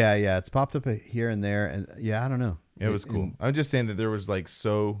 Yeah, it's popped up here and there, and I don't know. It was cool. I'm just saying that there was like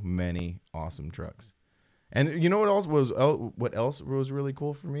so many awesome trucks, and you know what else was really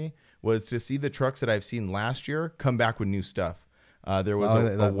cool for me was to see the trucks that I've seen last year come back with new stuff. There was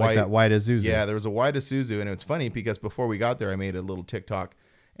a white, that white Isuzu. Yeah, there was a white Isuzu, and it's funny because before we got there, I made a little TikTok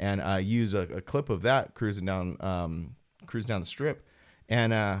and used a clip of that cruising down the strip.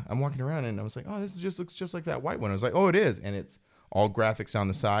 And I'm walking around and I was like, oh, this looks just like that white one. I was like, oh, it is. And it's all graphics on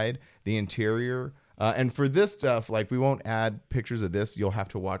the side, the interior. And for this stuff, like we won't add pictures of this. You'll have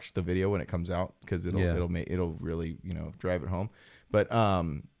to watch the video when it comes out because it'll really, drive it home. But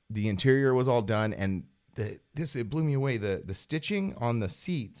the interior was all done. And it blew me away. The stitching on the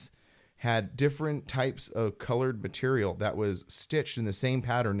seats had different types of colored material that was stitched in the same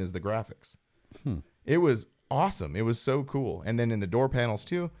pattern as the graphics. It was awesome. It was so cool. And then in the door panels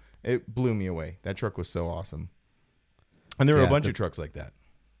too, it blew me away. That truck was so awesome. And there were a bunch of trucks like that.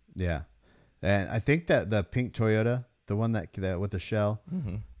 Yeah. And I think that the pink Toyota, the one that with the shell,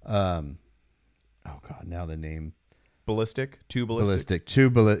 oh God, now the name. Ballistic.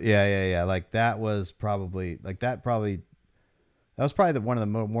 Yeah. Like that was probably one of the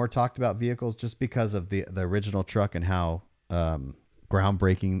more talked about vehicles just because of the original truck and how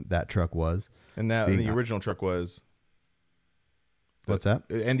groundbreaking that truck was. And the original truck was. What's that?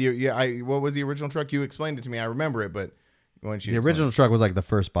 And what was the original truck? You explained it to me. I remember it, but the original truck was like the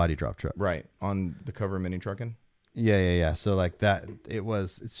first body drop truck, right? On the cover of Mini Truckin'. Yeah. So like that,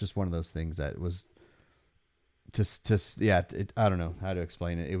 it's just one of those things that was I don't know how to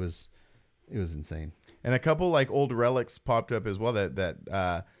explain it. It was insane. And a couple like old relics popped up as well.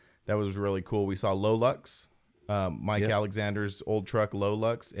 That was really cool. We saw Lolux. Mike Alexander's old truck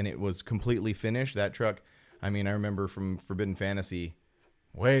Lolux, and it was completely finished. That truck, I mean, I remember from Forbidden Fantasy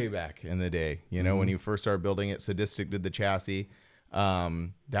way back in the day, when you first started building it. Sadistic did the chassis.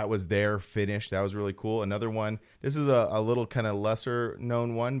 That was there finished. That was really cool. Another one, this is a little kind of lesser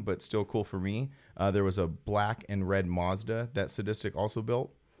known one, but still cool for me. There was a black and red Mazda that Sadistic also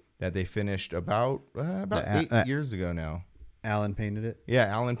built that they finished about 8 years ago now. Alan painted it. Yeah,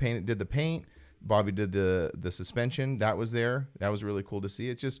 Alan did the paint. Bobby did the suspension. That was there. That was really cool to see.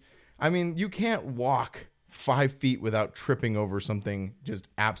 It's just, I mean, you can't walk 5 feet without tripping over something just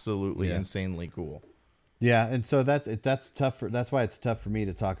absolutely insanely cool. Yeah, and so that's tough. That's why it's tough for me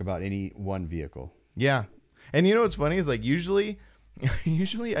to talk about any one vehicle. Yeah, and you know what's funny is like usually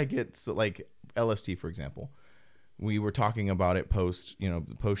I get like LST, for example. We were talking about it post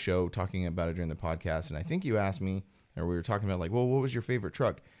show, talking about it during the podcast, and I think you asked me, or we were talking about like, well, what was your favorite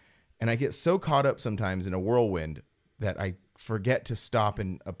truck? And I get so caught up sometimes in a whirlwind that I forget to stop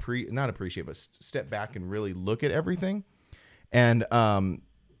and not appreciate, but step back and really look at everything. And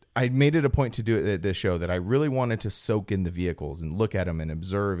I made it a point to do it at this show that I really wanted to soak in the vehicles and look at them and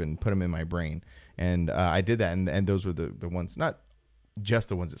observe and put them in my brain. And I did that. And those were the ones, not just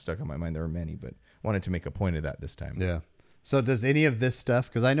the ones that stuck on my mind. There were many, but wanted to make a point of that this time. Yeah. So does any of this stuff,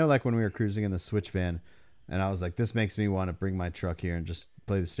 because I know like when we were cruising in the Switch van and I was like, this makes me want to bring my truck here and just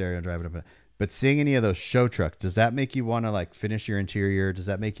play the stereo and drive it up. But seeing any of those show trucks, does that make you want to like finish your interior? Does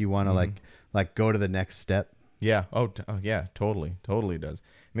that make you want to like go to the next step? Yeah. Oh, yeah, totally. Totally does.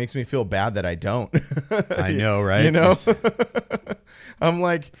 It makes me feel bad that I don't. I know, right? You know, I'm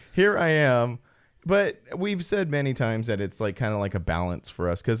like, here I am. But we've said many times that it's like kind of like a balance for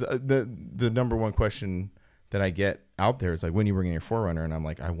us. Cause the number one question that I get out there is like, when you bring in your 4Runner, and I'm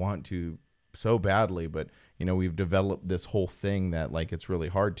like, I want to so badly, but you know, we've developed this whole thing that like, it's really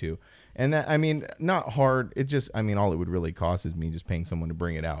hard to, and that, I mean, not hard. It just, I mean, all it would really cost is me just paying someone to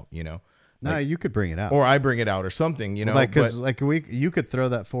bring it out, you know? No, like, you could bring it out, or I bring it out or something, you know, like, cause like you could throw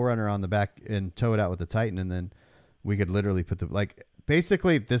that 4Runner on the back and tow it out with the Titan. And then we could literally put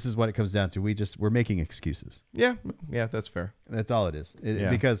basically this is what it comes down to. We're making excuses. Yeah. That's fair. That's all it is.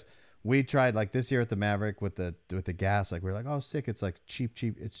 Because we tried like this year at the Maverick with the gas, like we're like, oh, sick. It's like cheap.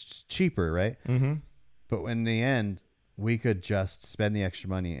 It's cheaper. Right. Mm-hmm. But in the end, we could just spend the extra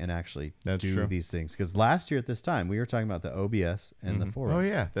money and actually do these things. Because last year at this time, we were talking about the OBS and the 4Runner. Oh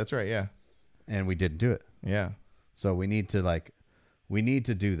yeah, that's right. Yeah. And we didn't do it. Yeah. So we need to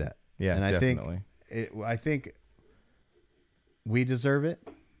do that. Yeah. And definitely. I think we deserve it.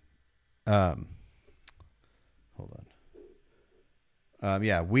 Hold on.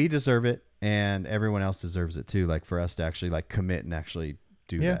 Yeah, we deserve it, and everyone else deserves it too. Like for us to actually like commit and actually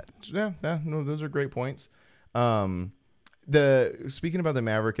do that. Yeah. No, those are great points. Speaking about the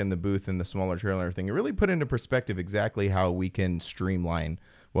Maverick and the booth and the smaller trailer and everything, it really put into perspective exactly how we can streamline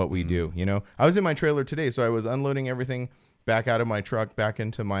what we do. You know, I was in my trailer today, so I was unloading everything back out of my truck, back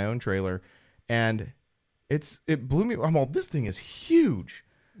into my own trailer. And it blew me. I'm all, this thing is huge.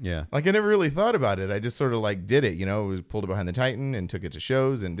 Yeah. Like I never really thought about it. I just sort of like did it, you know, was pulled it behind the Titan and took it to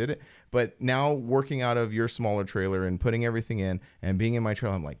shows and did it. But now working out of your smaller trailer and putting everything in and being in my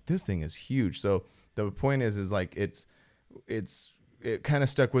trailer, I'm like, this thing is huge. So the point is like, it kind of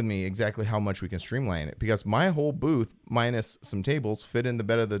stuck with me exactly how much we can streamline it, because my whole booth minus some tables fit in the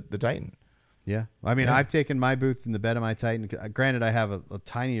bed of the Titan. Yeah. I mean, I've taken my booth in the bed of my Titan. Granted, I have a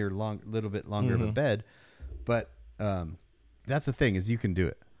tinier, little bit longer of a bed, but that's the thing is you can do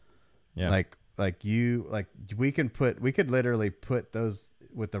it. Yeah. We could literally put those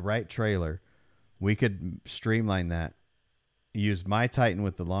with the right trailer. We could streamline that, use my Titan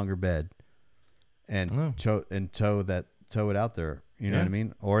with the longer bed and tow it out there. You know what I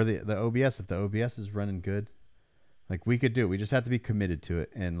mean? Or the OBS, if the OBS is running good, like we could do it. We just have to be committed to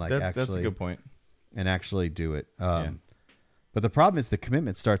it and that's a good point. And actually do it. But the problem is the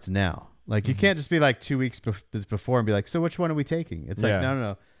commitment starts now. Like you can't just be like 2 weeks before and be like, so which one are we taking? It's like,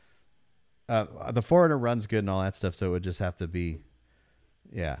 no. The 4Runner runs good and all that stuff. So it would just have to be,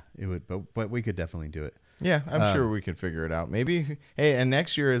 it would, but we could definitely do it. Yeah. I'm sure we could figure it out. Maybe. Hey, and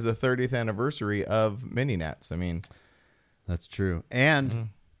next year is the 30th anniversary of Mini Nats. I mean, that's true. And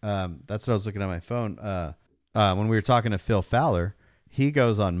that's what I was looking at my phone. When we were talking to Phil Fowler, he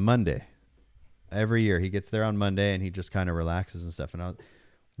goes on Monday every year. He gets there on Monday and he just kind of relaxes and stuff. And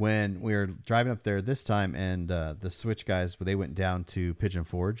when we were driving up there this time and the Switch guys, they went down to Pigeon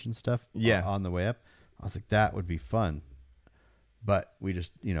Forge and stuff on the way up. I was like, that would be fun. But we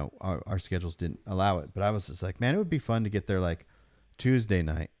just, you know, our schedules didn't allow it. But I was just like, man, it would be fun to get there like Tuesday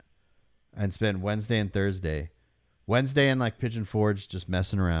night and spend Wednesday and Thursday. Wednesday in like Pigeon Forge just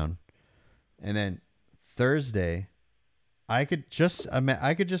messing around. And then Thursday, I could just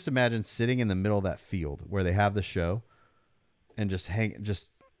imagine sitting in the middle of that field where they have the show and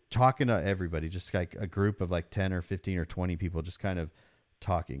just talking to everybody, just like a group of like 10 or 15 or 20 people just kind of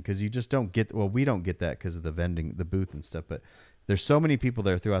talking, because you just don't get, well, we don't get that because of the vending, the booth and stuff, but there's so many people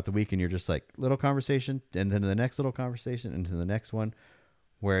there throughout the week and you're just like little conversation and then the next little conversation and to the next one,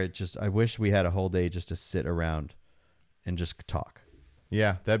 where it just, I wish we had a whole day just to sit around and just talk.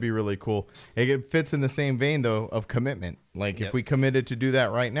 Yeah, that'd be really cool. It fits in the same vein though of commitment. Like if we committed to do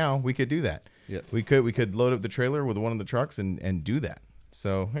that right now, we could do that. Yeah, we could load up the trailer with one of the trucks and do that.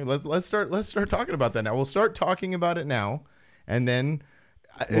 So hey, let's start talking about that now. We'll start talking about it now, and then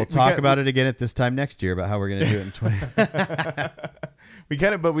we'll talk about it again at this time next year about how we're going to do it in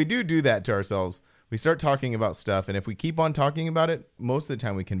 20. But we do that to ourselves. We start talking about stuff, and if we keep on talking about it, most of the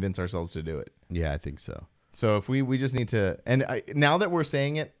time we convince ourselves to do it. Yeah, I think so. So if we just need to, and now that we're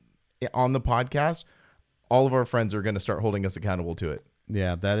saying it on the podcast, all of our friends are going to start holding us accountable to it.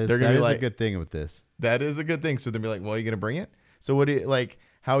 Yeah, that is like, a good thing with this. That is a good thing. So they'll be like, well, are you going to bring it? So what do you like?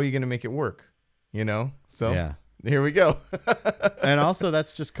 how are you going to make it work? So Yeah. here we go. And also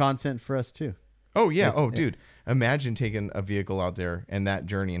that's just content for us too. Oh yeah. Dude, imagine taking a vehicle out there and that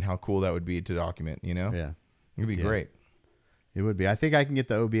journey and how cool that would be to document, Yeah. It'd be great. It would be. I think I can get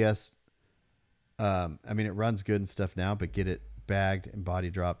the OBS. I mean, it runs good and stuff now, but get it bagged and body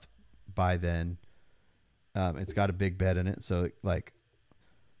dropped by then. It's got a big bed in it. So like,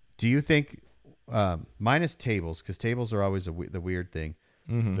 do you think, minus tables, because tables are always the weird thing,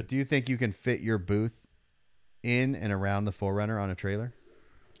 but do you think you can fit your booth in and around the 4Runner on a trailer?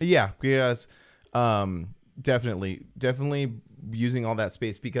 Yeah, because definitely using all that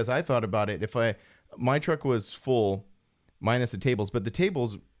space, because I thought about it. If my truck was full minus the tables, but the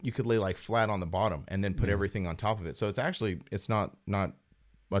tables you could lay like flat on the bottom and then put everything on top of it. So it's not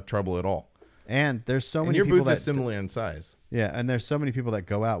a trouble at all. And there's so many your people booth that is similar in size. Yeah, and there's so many people that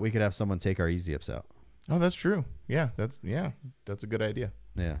go out. We could have someone take our Easy Ups out. Oh, that's true. Yeah, that's a good idea.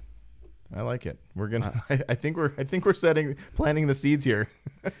 Yeah. I like it. We're gonna. I think we're planting the seeds here.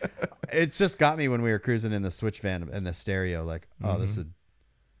 It's just got me when we were cruising in the switch van and the stereo. Like, oh,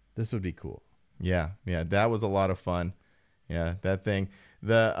 this would be cool. Yeah, that was a lot of fun. Yeah, that thing.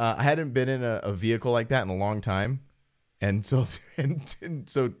 I hadn't been in a vehicle like that in a long time, and so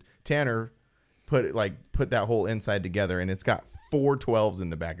so Tanner put that whole inside together, and it's got 4 12s in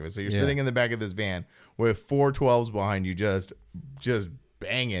the back of it. So you're sitting in the back of this van with 4 12s behind you, just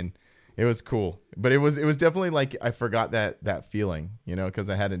banging. It was cool, but it was definitely like I forgot that feeling, because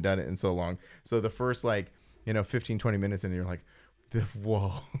I hadn't done it in so long. So the first 15, 20 minutes, and you're like,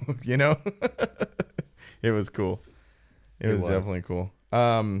 whoa, it was cool. It was definitely cool.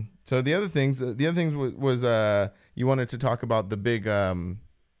 So the other things was you wanted to talk about the big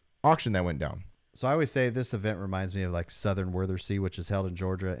auction that went down. So I always say this event reminds me of like Southern Worthersea, which is held in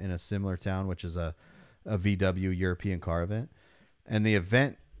Georgia in a similar town, which is a VW European car event. And the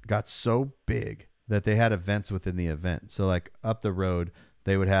event got so big that they had events within the event. So like up the road,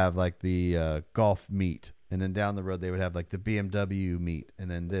 they would have like the golf meet. And then down the road, they would have like the BMW meet.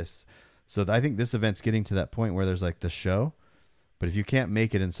 And then this. So I think this event's getting to that point where there's like the show. But if you can't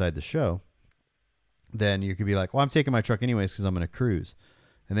make it inside the show, then you could be like, well, I'm taking my truck anyways because I'm going to cruise.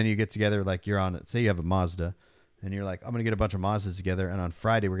 And then you get together, like you're on, say you have a Mazda, and you're like, I'm going to get a bunch of Mazdas together. And on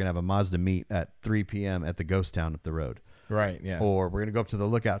Friday, we're going to have a Mazda meet at 3 p.m. at the Ghost Town up the road. Right, yeah. Or we're going to go up to the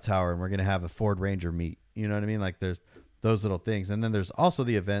Lookout Tower and we're going to have a Ford Ranger meet. You know what I mean? Like there's those little things. And then there's also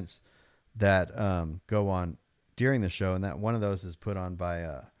the events that go on during the show. And that one of those is put on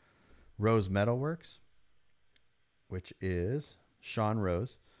by Rose Metal Works, which is Sean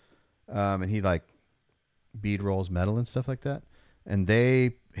Rose. And he like bead rolls metal and stuff like that. And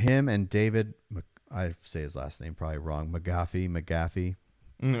him and David, I say his last name probably wrong, McGaffey.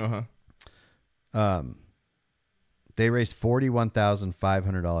 Uh-huh. They raised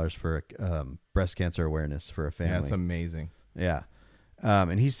 $41,500 for breast cancer awareness for a family. Yeah, that's amazing. Yeah.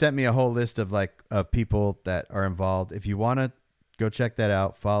 And he sent me a whole list of people that are involved. If you want to go check that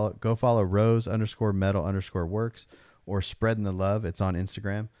out, go follow Rose_metal_works or Spreading the Love. It's on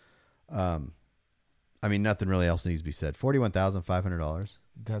Instagram. I mean, nothing really else needs to be said. $41,500.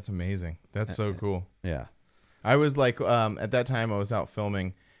 That's amazing. That's so cool. Yeah. I was like, at that time I was out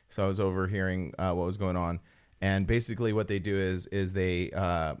filming, so I was overhearing what was going on. And basically what they do is they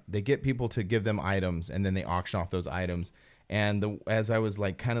get people to give them items, and then they auction off those items. And as I was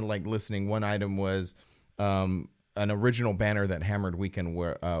kind of listening, one item was an original banner that Hammered Weekend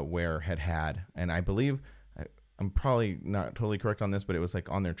Wear had. And I believe, I'm probably not totally correct on this, but it was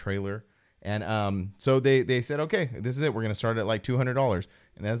on their trailer. And so they said, okay, this is it. We're going to start at $200.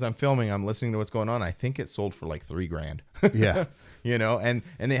 And as I'm filming, I'm listening to what's going on. I think it sold for $3,000. Yeah.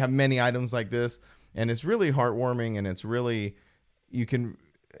 And they have many items like this, and it's really heartwarming, and it's really,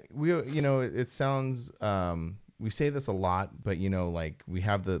 it sounds, we say this a lot, but we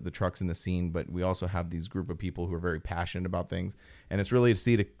have the trucks in the scene, but we also have these group of people who are very passionate about things. And it's really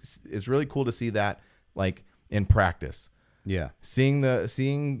cool to see that in practice. Yeah. Seeing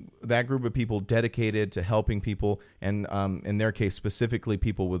that group of people dedicated to helping people, and in their case specifically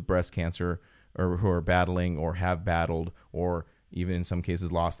people with breast cancer, or who are battling or have battled, or even in some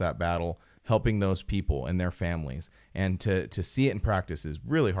cases lost that battle, helping those people and their families, and to see it in practice is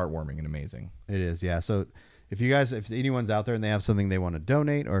really heartwarming and amazing. It is, yeah. So if anyone's out there and they have something they want to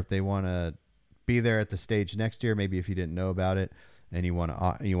donate, or if they want to be there at the stage next year, maybe if you didn't know about it and you want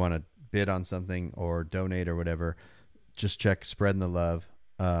to bid on something or donate or whatever, just check Spreading the Love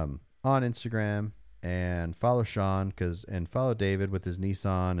on Instagram, and follow Sean and follow David with his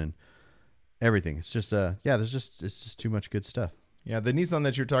Nissan and everything. It's just it's just too much good stuff. Yeah, the Nissan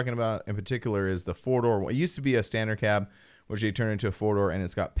that you're talking about in particular is the 4-door. It used to be a standard cab which they turn into a 4-door, and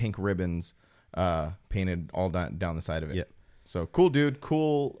it's got pink ribbons painted all down the side of it. Yep. So cool dude,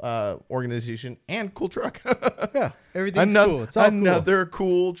 cool organization, and cool truck. Yeah, everything's cool. It's all another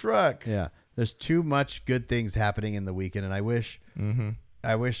cool truck. Yeah, there's too much good things happening in the weekend, and I wish.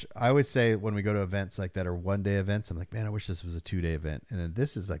 I always say when we go to events like that or 1-day events, I'm like, man, I wish this was a 2-day event, and then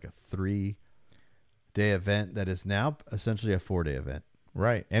this is like a 3-day event that is now essentially a 4-day event.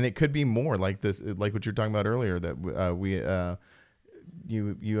 Right, and it could be more like this, like what you're talking about earlier. That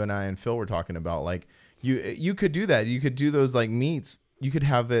you and I and Phil were talking about, like. You could do that. You could do those like meets. You could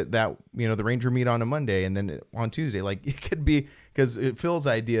have it that, the Ranger meet on a Monday and then on Tuesday. Like it could be, because Phil's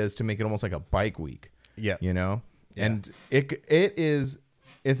idea is to make it almost like a bike week. Yeah. And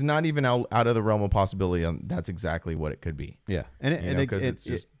it's not even out of the realm of possibility. That's exactly what it could be. Yeah. And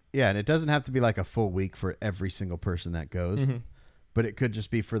it doesn't have to be like a full week for every single person that goes, but it could just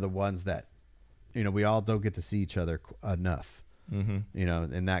be for the ones that, we all don't get to see each other enough.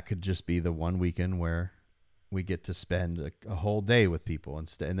 And that could just be the one weekend where we get to spend a whole day with people and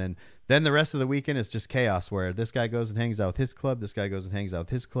then the rest of the weekend is just chaos, where this guy goes and hangs out with his club, this guy goes and hangs out with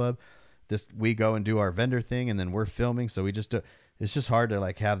his club, we go and do our vendor thing, and then we're filming, so we just it's just hard to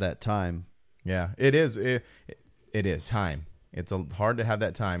like have that time. Yeah, it is. It is time. It's hard to have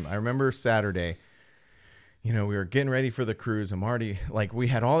that time. I remember Saturday. We were getting ready for the cruise. I'm already like, we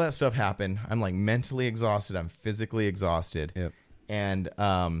had all that stuff happen. I'm like mentally exhausted. I'm physically exhausted. Yep. And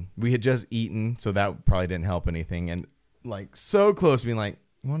we had just eaten, so that probably didn't help anything. And like so close to being like,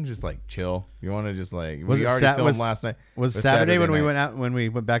 you want to just like chill? You want to just like, we already filmed last night. Was Saturday when we went out, when we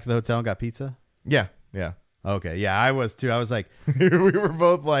went back to the hotel and got pizza? Yeah. Yeah. Okay. Yeah, I was too. I was like, we were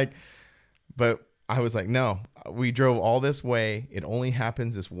both like, but I was like, no, we drove all this way. It only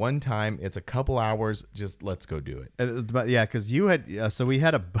happens this one time. It's a couple hours. Just let's go do it. But yeah, because you had, so we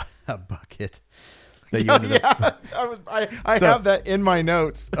had a bucket. That you I have that in my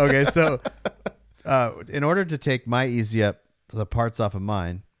notes. Okay, so in order to take my Easy Up, the parts off of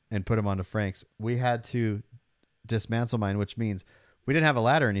mine, and put them onto Frank's, we had to dismantle mine, which means we didn't have a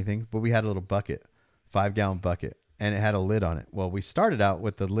ladder or anything, but we had a little bucket, 5-gallon bucket, and it had a lid on it. Well, we started out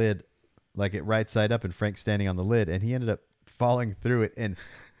with the lid, like it right side up, and Frank standing on the lid, and he ended up falling through it, and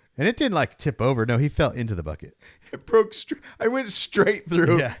it didn't like tip over. No, he fell into the bucket. It broke. I went straight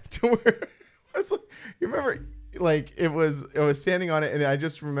through. Yeah. To where. You remember, like I was standing on it, and I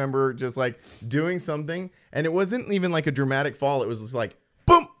just remember just like doing something, and it wasn't even like a dramatic fall. It was just like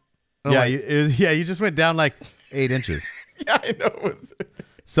boom. Yeah, you just went down like 8 inches. Yeah, I know. It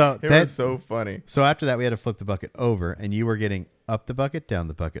was so funny. So after that, we had to flip the bucket over, and you were getting up the bucket, down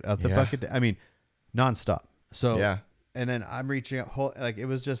the bucket, up the bucket. I mean, nonstop. So yeah, and then I'm reaching out. Like it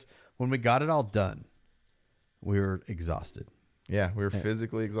was just when we got it all done, we were exhausted. Yeah, we were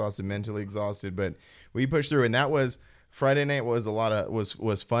physically exhausted, mentally exhausted, but we pushed through. And that was Friday night was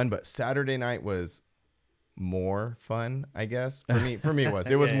was fun, but Saturday night was more fun, I guess. For me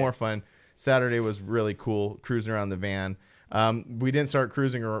it was more fun. Saturday was really cool, cruising around the van. We didn't start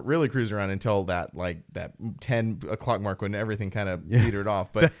really cruising around until that 10 o'clock mark when everything kind of petered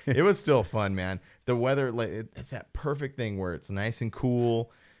off. But it was still fun, man. The weather, it's that perfect thing where it's nice and cool.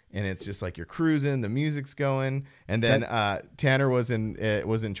 And it's just like you're cruising, the music's going, and then Tanner was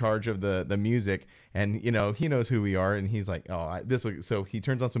in charge of the music, and he knows who we are, and he's like, so he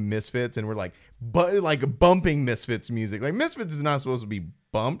turns on some Misfits, and we're like bumping Misfits music. Like Misfits is not supposed to be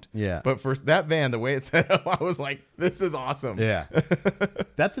bumped, but for that van, the way it's set up, I was like, this is awesome. Yeah,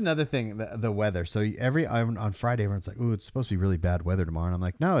 that's another thing, the weather. So on Friday, everyone's like, ooh, it's supposed to be really bad weather tomorrow, and I'm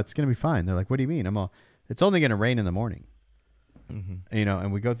like, no, it's gonna be fine. They're like, what do you mean? It's only gonna rain in the morning. Mm-hmm.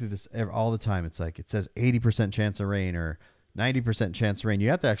 And we go through this all the time. It's like it says 80% chance of rain or 90% chance of rain. You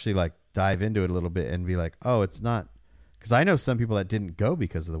have to actually like dive into it a little bit and be like, oh, it's not, because I know some people that didn't go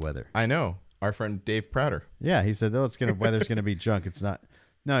because of the weather. I know our friend Dave Prouder. Yeah, he said, weather's gonna be junk. It's not.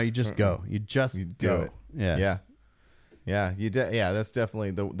 No, you just go. You just do it. Yeah. That's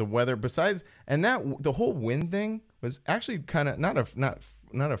definitely the weather. Besides, and that the whole wind thing was actually kind of not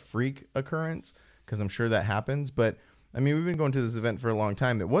a freak occurrence, because I'm sure that happens, but. I mean, we've been going to this event for a long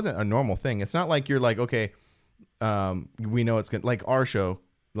time. It wasn't a normal thing. It's not like you're like, okay, we know it's going to, like our show,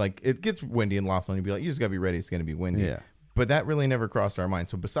 like it gets windy in Laughlin. You'd be like, you just got to be ready. It's going to be windy. Yeah. But that really never crossed our mind.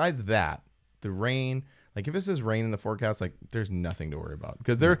 So besides that, the rain, like if it says rain in the forecast, like there's nothing to worry about,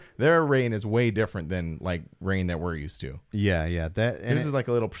 because their rain is way different than like rain that we're used to. Yeah. This is like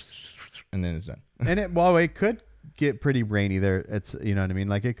a little, and then it's done. And it could get pretty rainy there. It's, you know what I mean?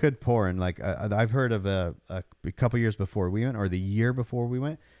 Like it could pour, and like I've heard of a couple years before we went, or the year before we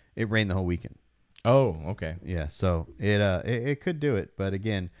went, it rained the whole weekend. Oh, okay. Yeah, so it could do it, but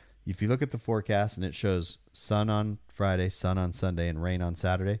again, if you look at the forecast and it shows sun on Friday, sun on Sunday, and rain on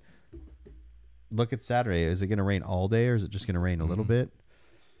Saturday, look at Saturday. Is it going to rain all day, or is it just going to rain a little bit?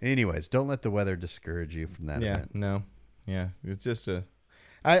 Anyways, don't let the weather discourage you from that event. No. Yeah. It's just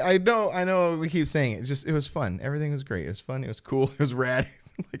I know we keep saying it. It was fun. Everything was great. It was fun. It was cool. It was rad.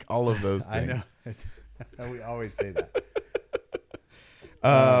 Like all of those things. I know. We always say that.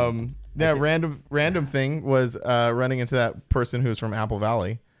 Random thing was running into that person who's from Apple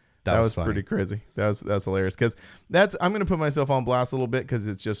Valley. That was pretty crazy. That was hilarious because I'm going to put myself on blast a little bit because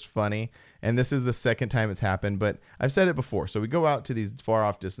it's just funny. And this is the second time it's happened, but I've said it before. So we go out to these far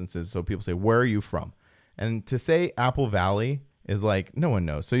off distances. So people say, where are you from? And to say Apple Valley is like, no one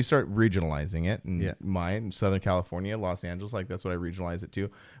knows. So you start regionalizing it. And mine, Southern California, Los Angeles, like that's what I regionalize it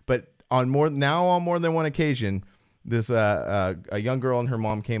to. But on more than one occasion, this a young girl and her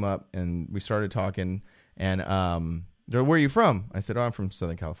mom came up and we started talking and they're, where are you from? I said, oh, I'm from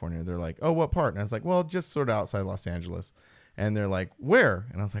Southern California. They're like, oh, what part? And I was like, well, just sort of outside Los Angeles. And they're like, where?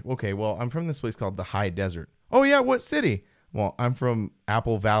 And I was like, okay, well, I'm from this place called the High Desert. Oh, yeah, what city? Well, I'm from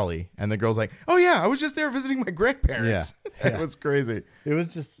Apple Valley. And the girl's like, oh, yeah, I was just there visiting my grandparents. Yeah. It was crazy. It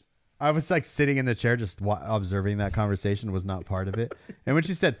was just, I was like sitting in the chair just observing that conversation, was not part of it. And when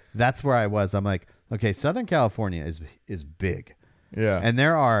she said, that's where I was, I'm like, okay, Southern California is big. Yeah. And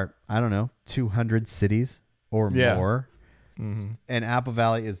there are, I don't know, 200 cities or more. Mm-hmm. And Apple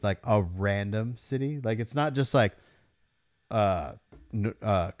Valley is like a random city. Like it's not just like Corona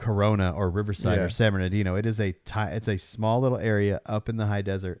or Riverside or San Bernardino. It is it's a small little area up in the high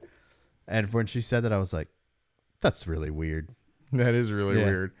desert. And when she said that, I was like, that's really weird. That is really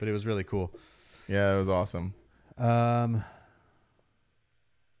weird. But it was really cool. Yeah, it was awesome. I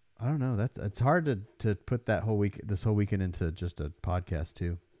don't know. It's hard to put this whole weekend into just a podcast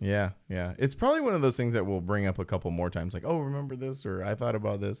too. Yeah. It's probably one of those things that we'll bring up a couple more times. Like, oh, remember this? Or I thought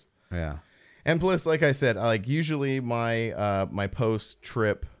about this. Yeah. And plus, like I said, like usually my my post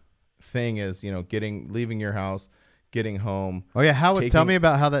trip thing is, leaving your house, getting home. Oh yeah. Tell me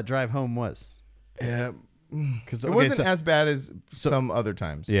about how that drive home was. Yeah. Because it wasn't as bad as some other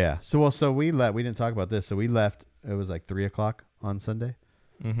times. Yeah. So we didn't talk about this. So we left. It was like 3:00 on Sunday.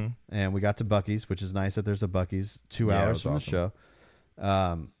 Mm-hmm. And we got to Buc-ee's, which is nice that there's a Buc-ee's 2 hours from the show.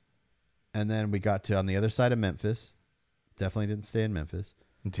 And then we got to on the other side of Memphis. Definitely didn't stay in Memphis.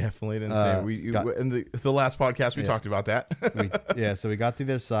 Definitely didn't stay. In the last podcast we talked about that. So we got to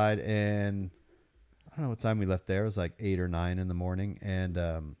the other side, and I don't know what time we left there. It was like 8 or 9 in the morning,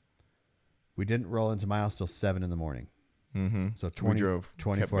 and we didn't roll into my house till 7 in the morning. Mm-hmm. So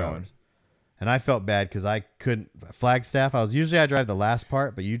 24 hours. And I felt bad because I couldn't Flagstaff. I drive the last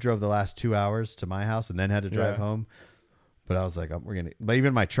part, but you drove the last 2 hours to my house and then had to drive home. But I was like, but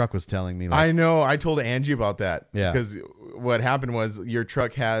even my truck was telling me. Like, I know. I told Angie about that. Yeah. Because what happened was your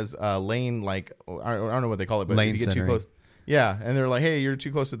truck has a lane, like, I don't know what they call it, but lane if you get centering. too close. Yeah. And they're like, hey, you're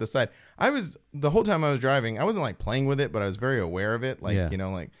too close to the side. The whole time I was driving, I wasn't like playing with it, but I was very aware of it.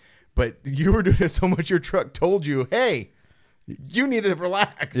 Like, but you were doing it so much, your truck told you, hey, you need to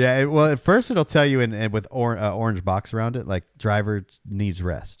relax. Yeah. Well, at first it'll tell you and with orange box around it, like driver needs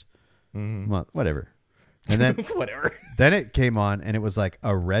rest. Mm-hmm. Well, whatever. And then whatever. Then it came on and it was like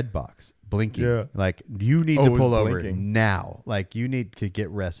a red box blinking. Yeah. Like you need to pull over blinking. now. Like you need to get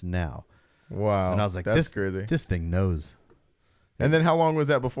rest now. Wow. And I was like, that's crazy. This thing knows. And then how long was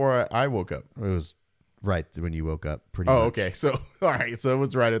that before I woke up? It was right when you woke up. Pretty much. Okay. So, all right. So it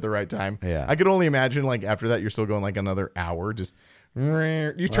was right at the right time. Yeah. I could only imagine like after that, you're still going like another hour. Just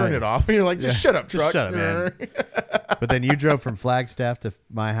you turn it off and you're like, just shut up, truck. Just shut up, man. But then you drove from Flagstaff to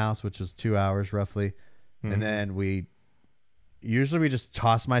my house, which was 2 hours roughly. Mm-hmm. And then we just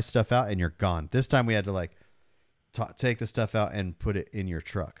toss my stuff out and you're gone. This time we had to like take the stuff out and put it in your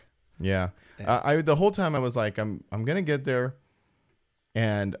truck. Yeah. The whole time I was like, I'm going to get there.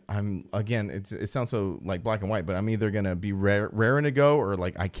 And it sounds so like black and white, but I'm either going to be raring to go or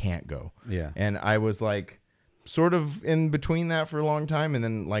like I can't go. Yeah. And I was like sort of in between that for a long time. And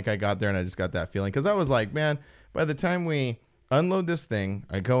then like I got there and I just got that feeling because I was like, man, by the time we unload this thing,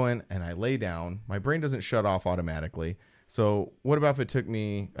 I go in and I lay down. My brain doesn't shut off automatically. So what about if it took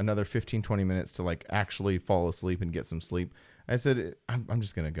me another 15, 20 minutes to like actually fall asleep and get some sleep? I said, I'm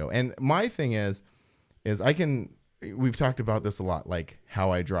just going to go. And my thing is we've talked about this a lot, like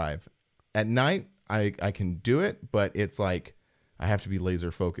how I drive. At night, I can do it, but it's like I have to be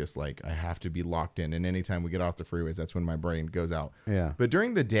laser focused. Like I have to be locked in. And anytime we get off the freeways, that's when my brain goes out. Yeah. But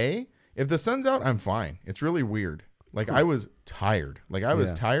during the day, if the sun's out, I'm fine. It's really weird. Like I was tired.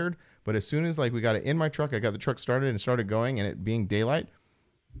 But as soon as like we got it in my truck, I got the truck started and started going, and it being daylight.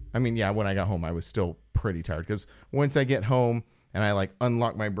 I mean, yeah, when I got home, I was still pretty tired because once I get home, and I like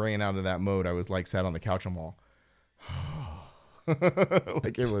unlocked my brain out of that mode. I was like sat on the couch. I'm all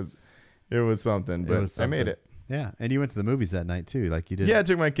like it was something, but I made it. Yeah, and you went to the movies that night too, like you did. Yeah, I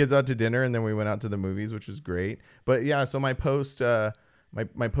took my kids out to dinner, and then we went out to the movies, which was great. But yeah, so my post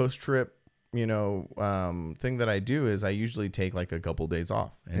my post trip, thing that I do is I usually take like a couple days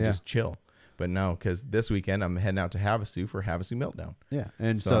off and just chill. But no, because this weekend I'm heading out to Havasu for Havasu Meltdown. Yeah,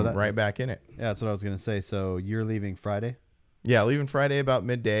 and so I'm right back in it. Yeah, that's what I was gonna say. So you're leaving Friday? Yeah, leaving Friday about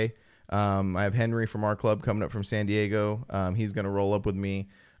midday. I have Henry from our club coming up from San Diego. He's gonna roll up with me.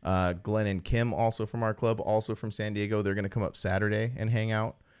 Glenn and Kim, also from our club, also from San Diego. They're going to come up Saturday and hang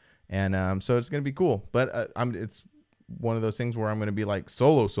out. And so it's going to be cool. But it's one of those things where I'm going to be like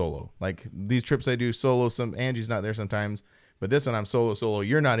solo. Like these trips I do solo. Angie's not there sometimes. But this one I'm solo.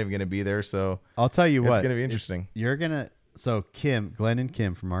 You're not even going to be there. So I'll tell you what. It's going to be interesting. You're going to. So Glenn and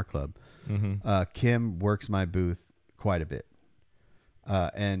Kim from our club. Mm-hmm. Kim works my booth quite a bit.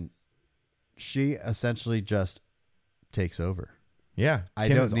 And she essentially just takes over. Yeah, I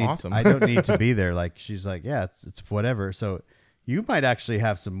don't need to be there. Like she's like, yeah, it's whatever. So you might actually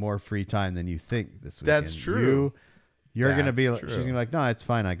have some more free time than you think this weekend. That's true. You're gonna be. She's gonna be like, no, it's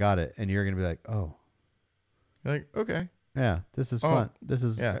fine. I got it. And you're gonna be like, oh, you're like, okay, yeah, this is fun. This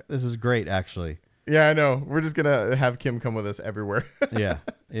is great, actually. Yeah, I know. We're just gonna have Kim come with us everywhere. Yeah,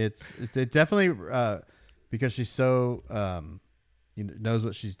 it definitely because she's so knows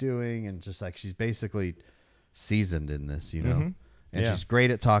what she's doing, and just like she's basically seasoned in this, Mm-hmm. And she's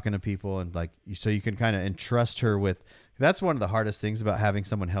great at talking to people, and like so you can kind of entrust her with. That's one of the hardest things about having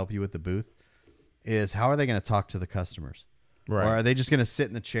someone help you with the booth is how are they going to talk to the customers, right? Or are they just going to sit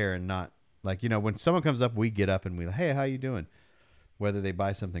in the chair and not like when someone comes up, we get up and we like, hey, how you doing, whether they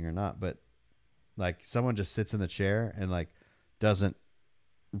buy something or not. But like someone just sits in the chair and like doesn't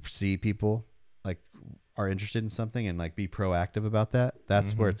see people like are interested in something and like be proactive about that.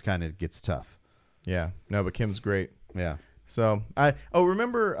 That's where it's kind of gets tough. Yeah, no, but Kim's great. Yeah. So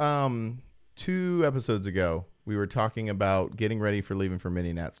remember 2 episodes ago we were talking about getting ready for leaving for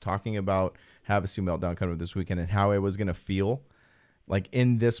Mini Nats, talking about Havasu Meltdown coming up this weekend and how I was gonna feel like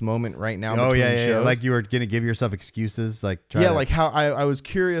in this moment right now. Oh yeah. Like you were gonna give yourself excuses, like like how I was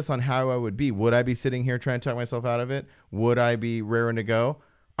curious on how I would be. Would I be sitting here trying to talk myself out of it? Would I be raring to go?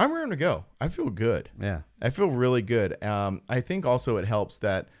 I'm raring to go. I feel good. Yeah, I feel really good. I think also it helps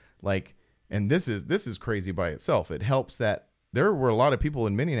that like. And this is crazy by itself. It helps that there were a lot of people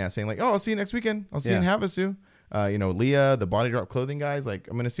in Minneapolis saying like, "Oh, I'll see you next weekend. I'll see you in Havasu." Leah, the Body Drop clothing guys, like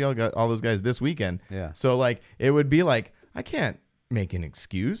I'm gonna see all those guys this weekend. Yeah. So like it would be like I can't make an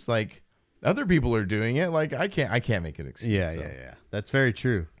excuse. Like other people are doing it. Like I can't make an excuse. Yeah, so. yeah. That's very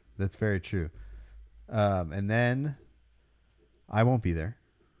true. And then I won't be there.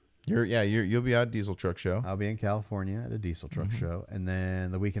 You'll be at Diesel Truck Show. I'll be in California at a Diesel Truck Show, and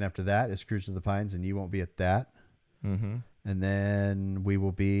then the weekend after that is Cruise to the Pines, and you won't be at that. Mm-hmm. And then we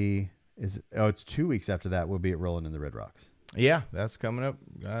will be. It's 2 weeks after that. We'll be at Rolling in the Red Rocks. Yeah, that's coming up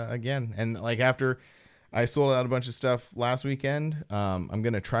again. And like after I sold out a bunch of stuff last weekend, I'm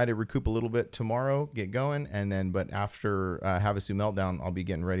gonna try to recoup a little bit tomorrow, get going, and then but after Havasu Meltdown, I'll be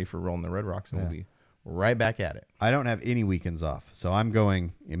getting ready for Rolling the Red Rocks, and we'll be right back at it. I don't have any weekends off, so I'm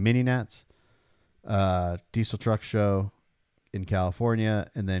going in Mini Nats, Diesel Truck Show in California,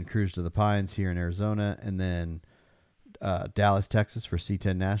 and then Cruise to the Pines here in Arizona, and then Dallas, Texas for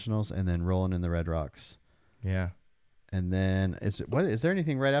C10 Nationals, and then Rolling in the Red Rocks. Yeah. And then is there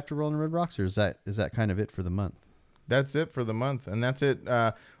anything right after Rolling Red Rocks, or is that kind of it for the month? That's it for the month, and that's it.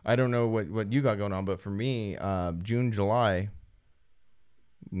 I don't know what you got going on, but for me, June, July,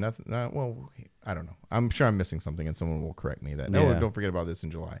 nothing. Well, I don't know. I'm sure I'm missing something, and someone will correct me. Don't forget about this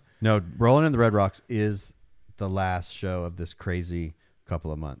in July. No, Rolling in the Red Rocks is the last show of this crazy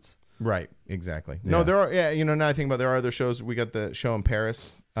couple of months. Right. Exactly. Yeah. No, there are. Yeah. Now I think about there are other shows. We got the show in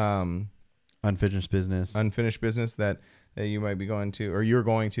Paris. Unfinished Business that you might be going to, or you're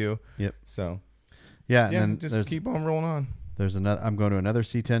going to. Yep. So, yeah, and then just keep on rolling on. There's another. I'm going to another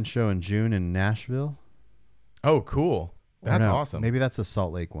C10 show in June in Nashville. Oh, cool! That's awesome. Maybe that's the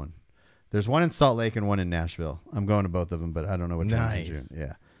Salt Lake one. There's one in Salt Lake and one in Nashville. I'm going to both of them, but I don't know which one's in June.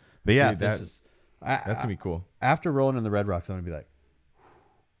 Yeah, but yeah, dude, that's gonna be cool. After Rolling in the Red Rocks, I'm gonna be like,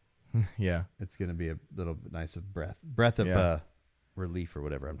 yeah, it's gonna be a little nice of breath of relief or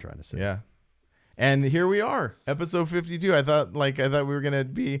whatever I'm trying to say. Yeah. And here we are, episode 52. I thought we were gonna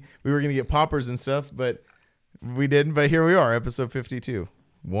get poppers and stuff, but we didn't. But here we are, episode 52.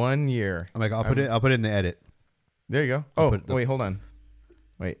 1 year. I'm like, I'll put it in the edit. There you go. Oh, wait, hold on.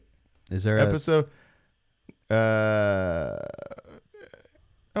 Wait. Is there episode? Where's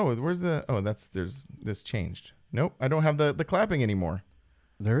the? Oh, there's this changed. Nope. I don't have the clapping anymore.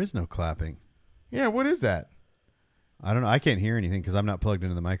 There is no clapping. Yeah. What is that? I don't know. I can't hear anything because I'm not plugged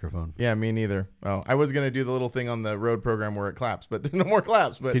into the microphone. Yeah, me neither. Oh, I was going to do the little thing on the road program where it claps, but there's no more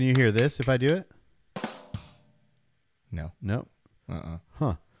claps. But Can you hear this if I do it? No. No.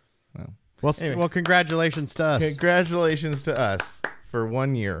 Well, Well, anyway. well, congratulations to us. Congratulations to us for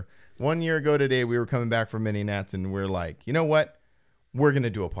 1 year. 1 year ago today, we were coming back from Mini Nats, and we're like, you know what? We're going to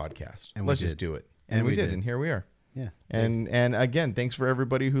do a podcast. And Let's we just did. do it. And we did, and here we are. Yeah. And again, thanks for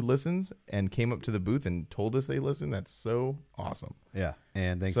everybody who listens and came up to the booth and told us they listened. That's so awesome. Yeah.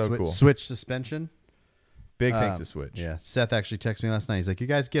 And thanks So cool. Switch Suspension. Big thanks to Switch. Yeah. Seth actually texted me last night. He's like, "You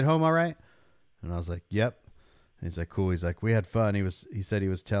guys get home all right?" And I was like, "Yep." And he's like, "Cool." He's like, "We had fun." He said he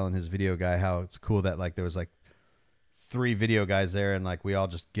was telling his video guy how it's cool that like there was like 3 video guys there and like we all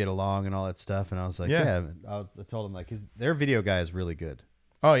just get along and all that stuff. And I was like, Yeah. I told him like their video guy is really good.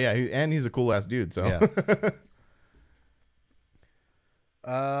 Oh yeah, and he's a cool ass dude. So Yeah.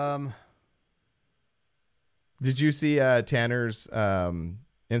 Did you see Tanner's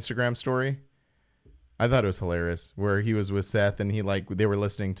Instagram story? I thought it was hilarious where he was with Seth and they were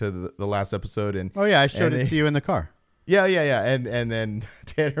listening to the last episode and Oh yeah, I showed and it to you in the car. Yeah. And then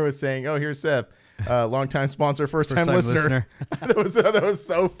Tanner was saying, "Oh, here's Seth, longtime sponsor, first time listener." that was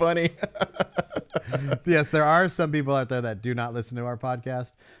so funny. Yes, there are some people out there that do not listen to our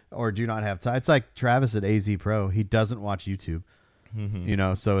podcast or do not have time. It's like Travis at AZ Pro. He doesn't watch YouTube. Mm-hmm. You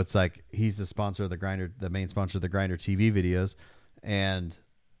know, so it's like he's the sponsor of the Grinder, the main sponsor of the Grinder TV videos, and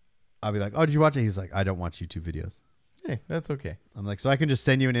I'll be like, "Oh, did you watch it?" He's like, "I don't watch YouTube videos." Hey, that's okay. I'm like, "So I can just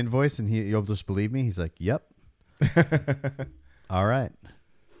send you an invoice and you'll just believe me?" He's like, "Yep." All right.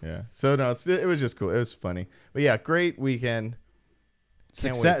 Yeah. So no, it was just cool. It was funny, but yeah, great weekend.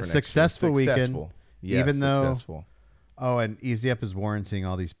 Can't wait for next year. Successful weekend. Successful. Yes, even though. successful. Oh, and Easy Up is warranting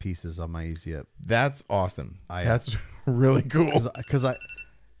all these pieces on my Easy Up. That's awesome. I- That's really cool. Because I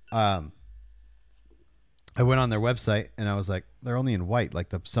went on their website and I was like, they're only in white.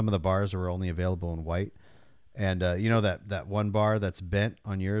 Like some of the bars were only available in white, and you know that one bar that's bent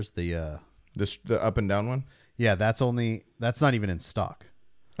on yours, the up and down one. yeah, that's not even in stock.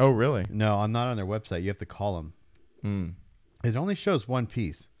 Oh, really? No, I'm not on their website. You have to call them. It only shows one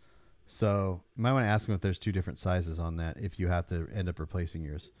piece, so you might want to ask them if there's 2 different sizes on that if you have to end up replacing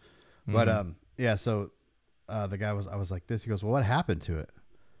yours. But yeah, so the guy I was like this. He goes, "Well, what happened to it?"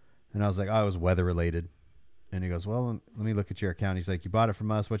 And I was like, "Oh, it was weather related." And he goes, "Well, let me look at your account." He's like, "You bought it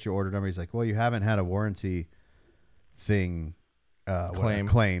from us. What's your order number?" He's like, "Well, you haven't had a warranty thing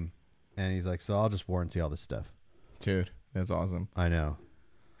claim." And he's like, "So I'll just warranty all this stuff." Dude, that's awesome. I know.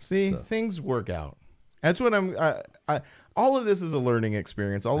 See, things work out. That's what I'm. All of this is a learning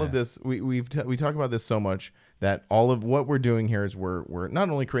experience. All of this, we talk about this so much that all of what we're doing here is we're not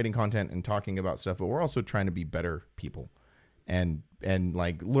only creating content and talking about stuff, but we're also trying to be better people, and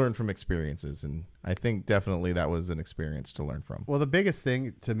like learn from experiences. And I think definitely that was an experience to learn from. Well, the biggest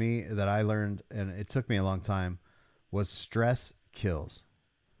thing to me that I learned, and it took me a long time, was stress kills.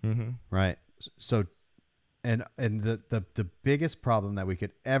 Mm-hmm. Right. So, and the biggest problem that we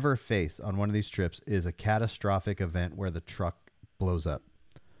could ever face on one of these trips is a catastrophic event where the truck blows up.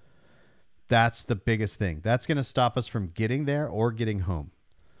 That's the biggest thing. That's going to stop us from getting there or getting home.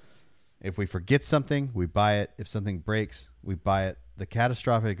 If we forget something, we buy it. If something breaks, we buy it. The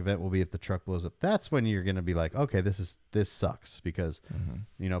catastrophic event will be if the truck blows up. That's when you're going to be like, okay, this sucks because,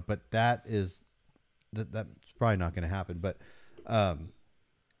 you know, but that's probably not going to happen. But,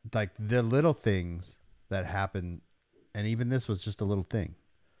 like the little things that happen, and even this was just a little thing.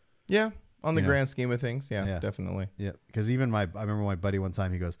 Yeah, on the grand scheme of things, yeah, definitely. Yeah, because even I remember my buddy one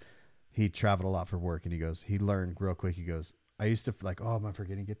time, he traveled a lot for work, and he learned real quick. He goes, I used to like, oh, am I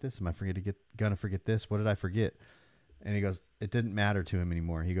forgetting to get this? Am I gonna forget this? What did I forget? And he goes, it didn't matter to him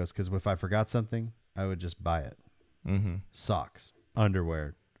anymore. He goes, because if I forgot something, I would just buy it. Mm-hmm. Socks,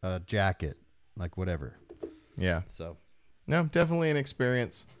 underwear, a jacket, like whatever. Yeah. So, no, definitely an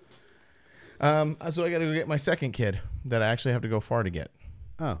experience. So I got to go get my second kid that I actually have to go far to get.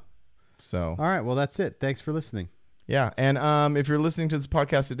 Oh, so all right. Well, that's it. Thanks for listening. Yeah, and if you're listening to this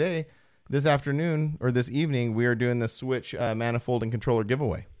podcast today, this afternoon or this evening, we are doing the Switch manifold and controller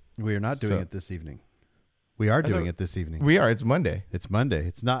giveaway. We are not doing it this evening. We are doing it this evening. We are. It's Monday. It's Monday.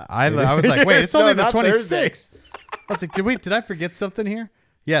 It's not. I was like, wait, it's only the 26th. I was like, did I forget something here?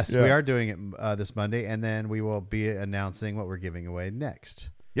 Yes, we are doing it this Monday, and then we will be announcing what we're giving away next.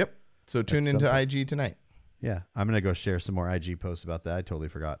 Yep. So tune into IG tonight. Yeah, I'm gonna go share some more IG posts about that. I totally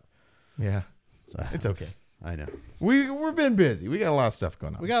forgot. Yeah, it's okay. I know. We've been busy. We got a lot of stuff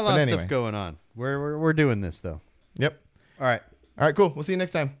going on. We got a lot of stuff going on. We're doing this though. Yep. All right. Cool. We'll see you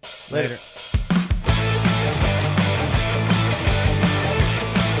next time. Later.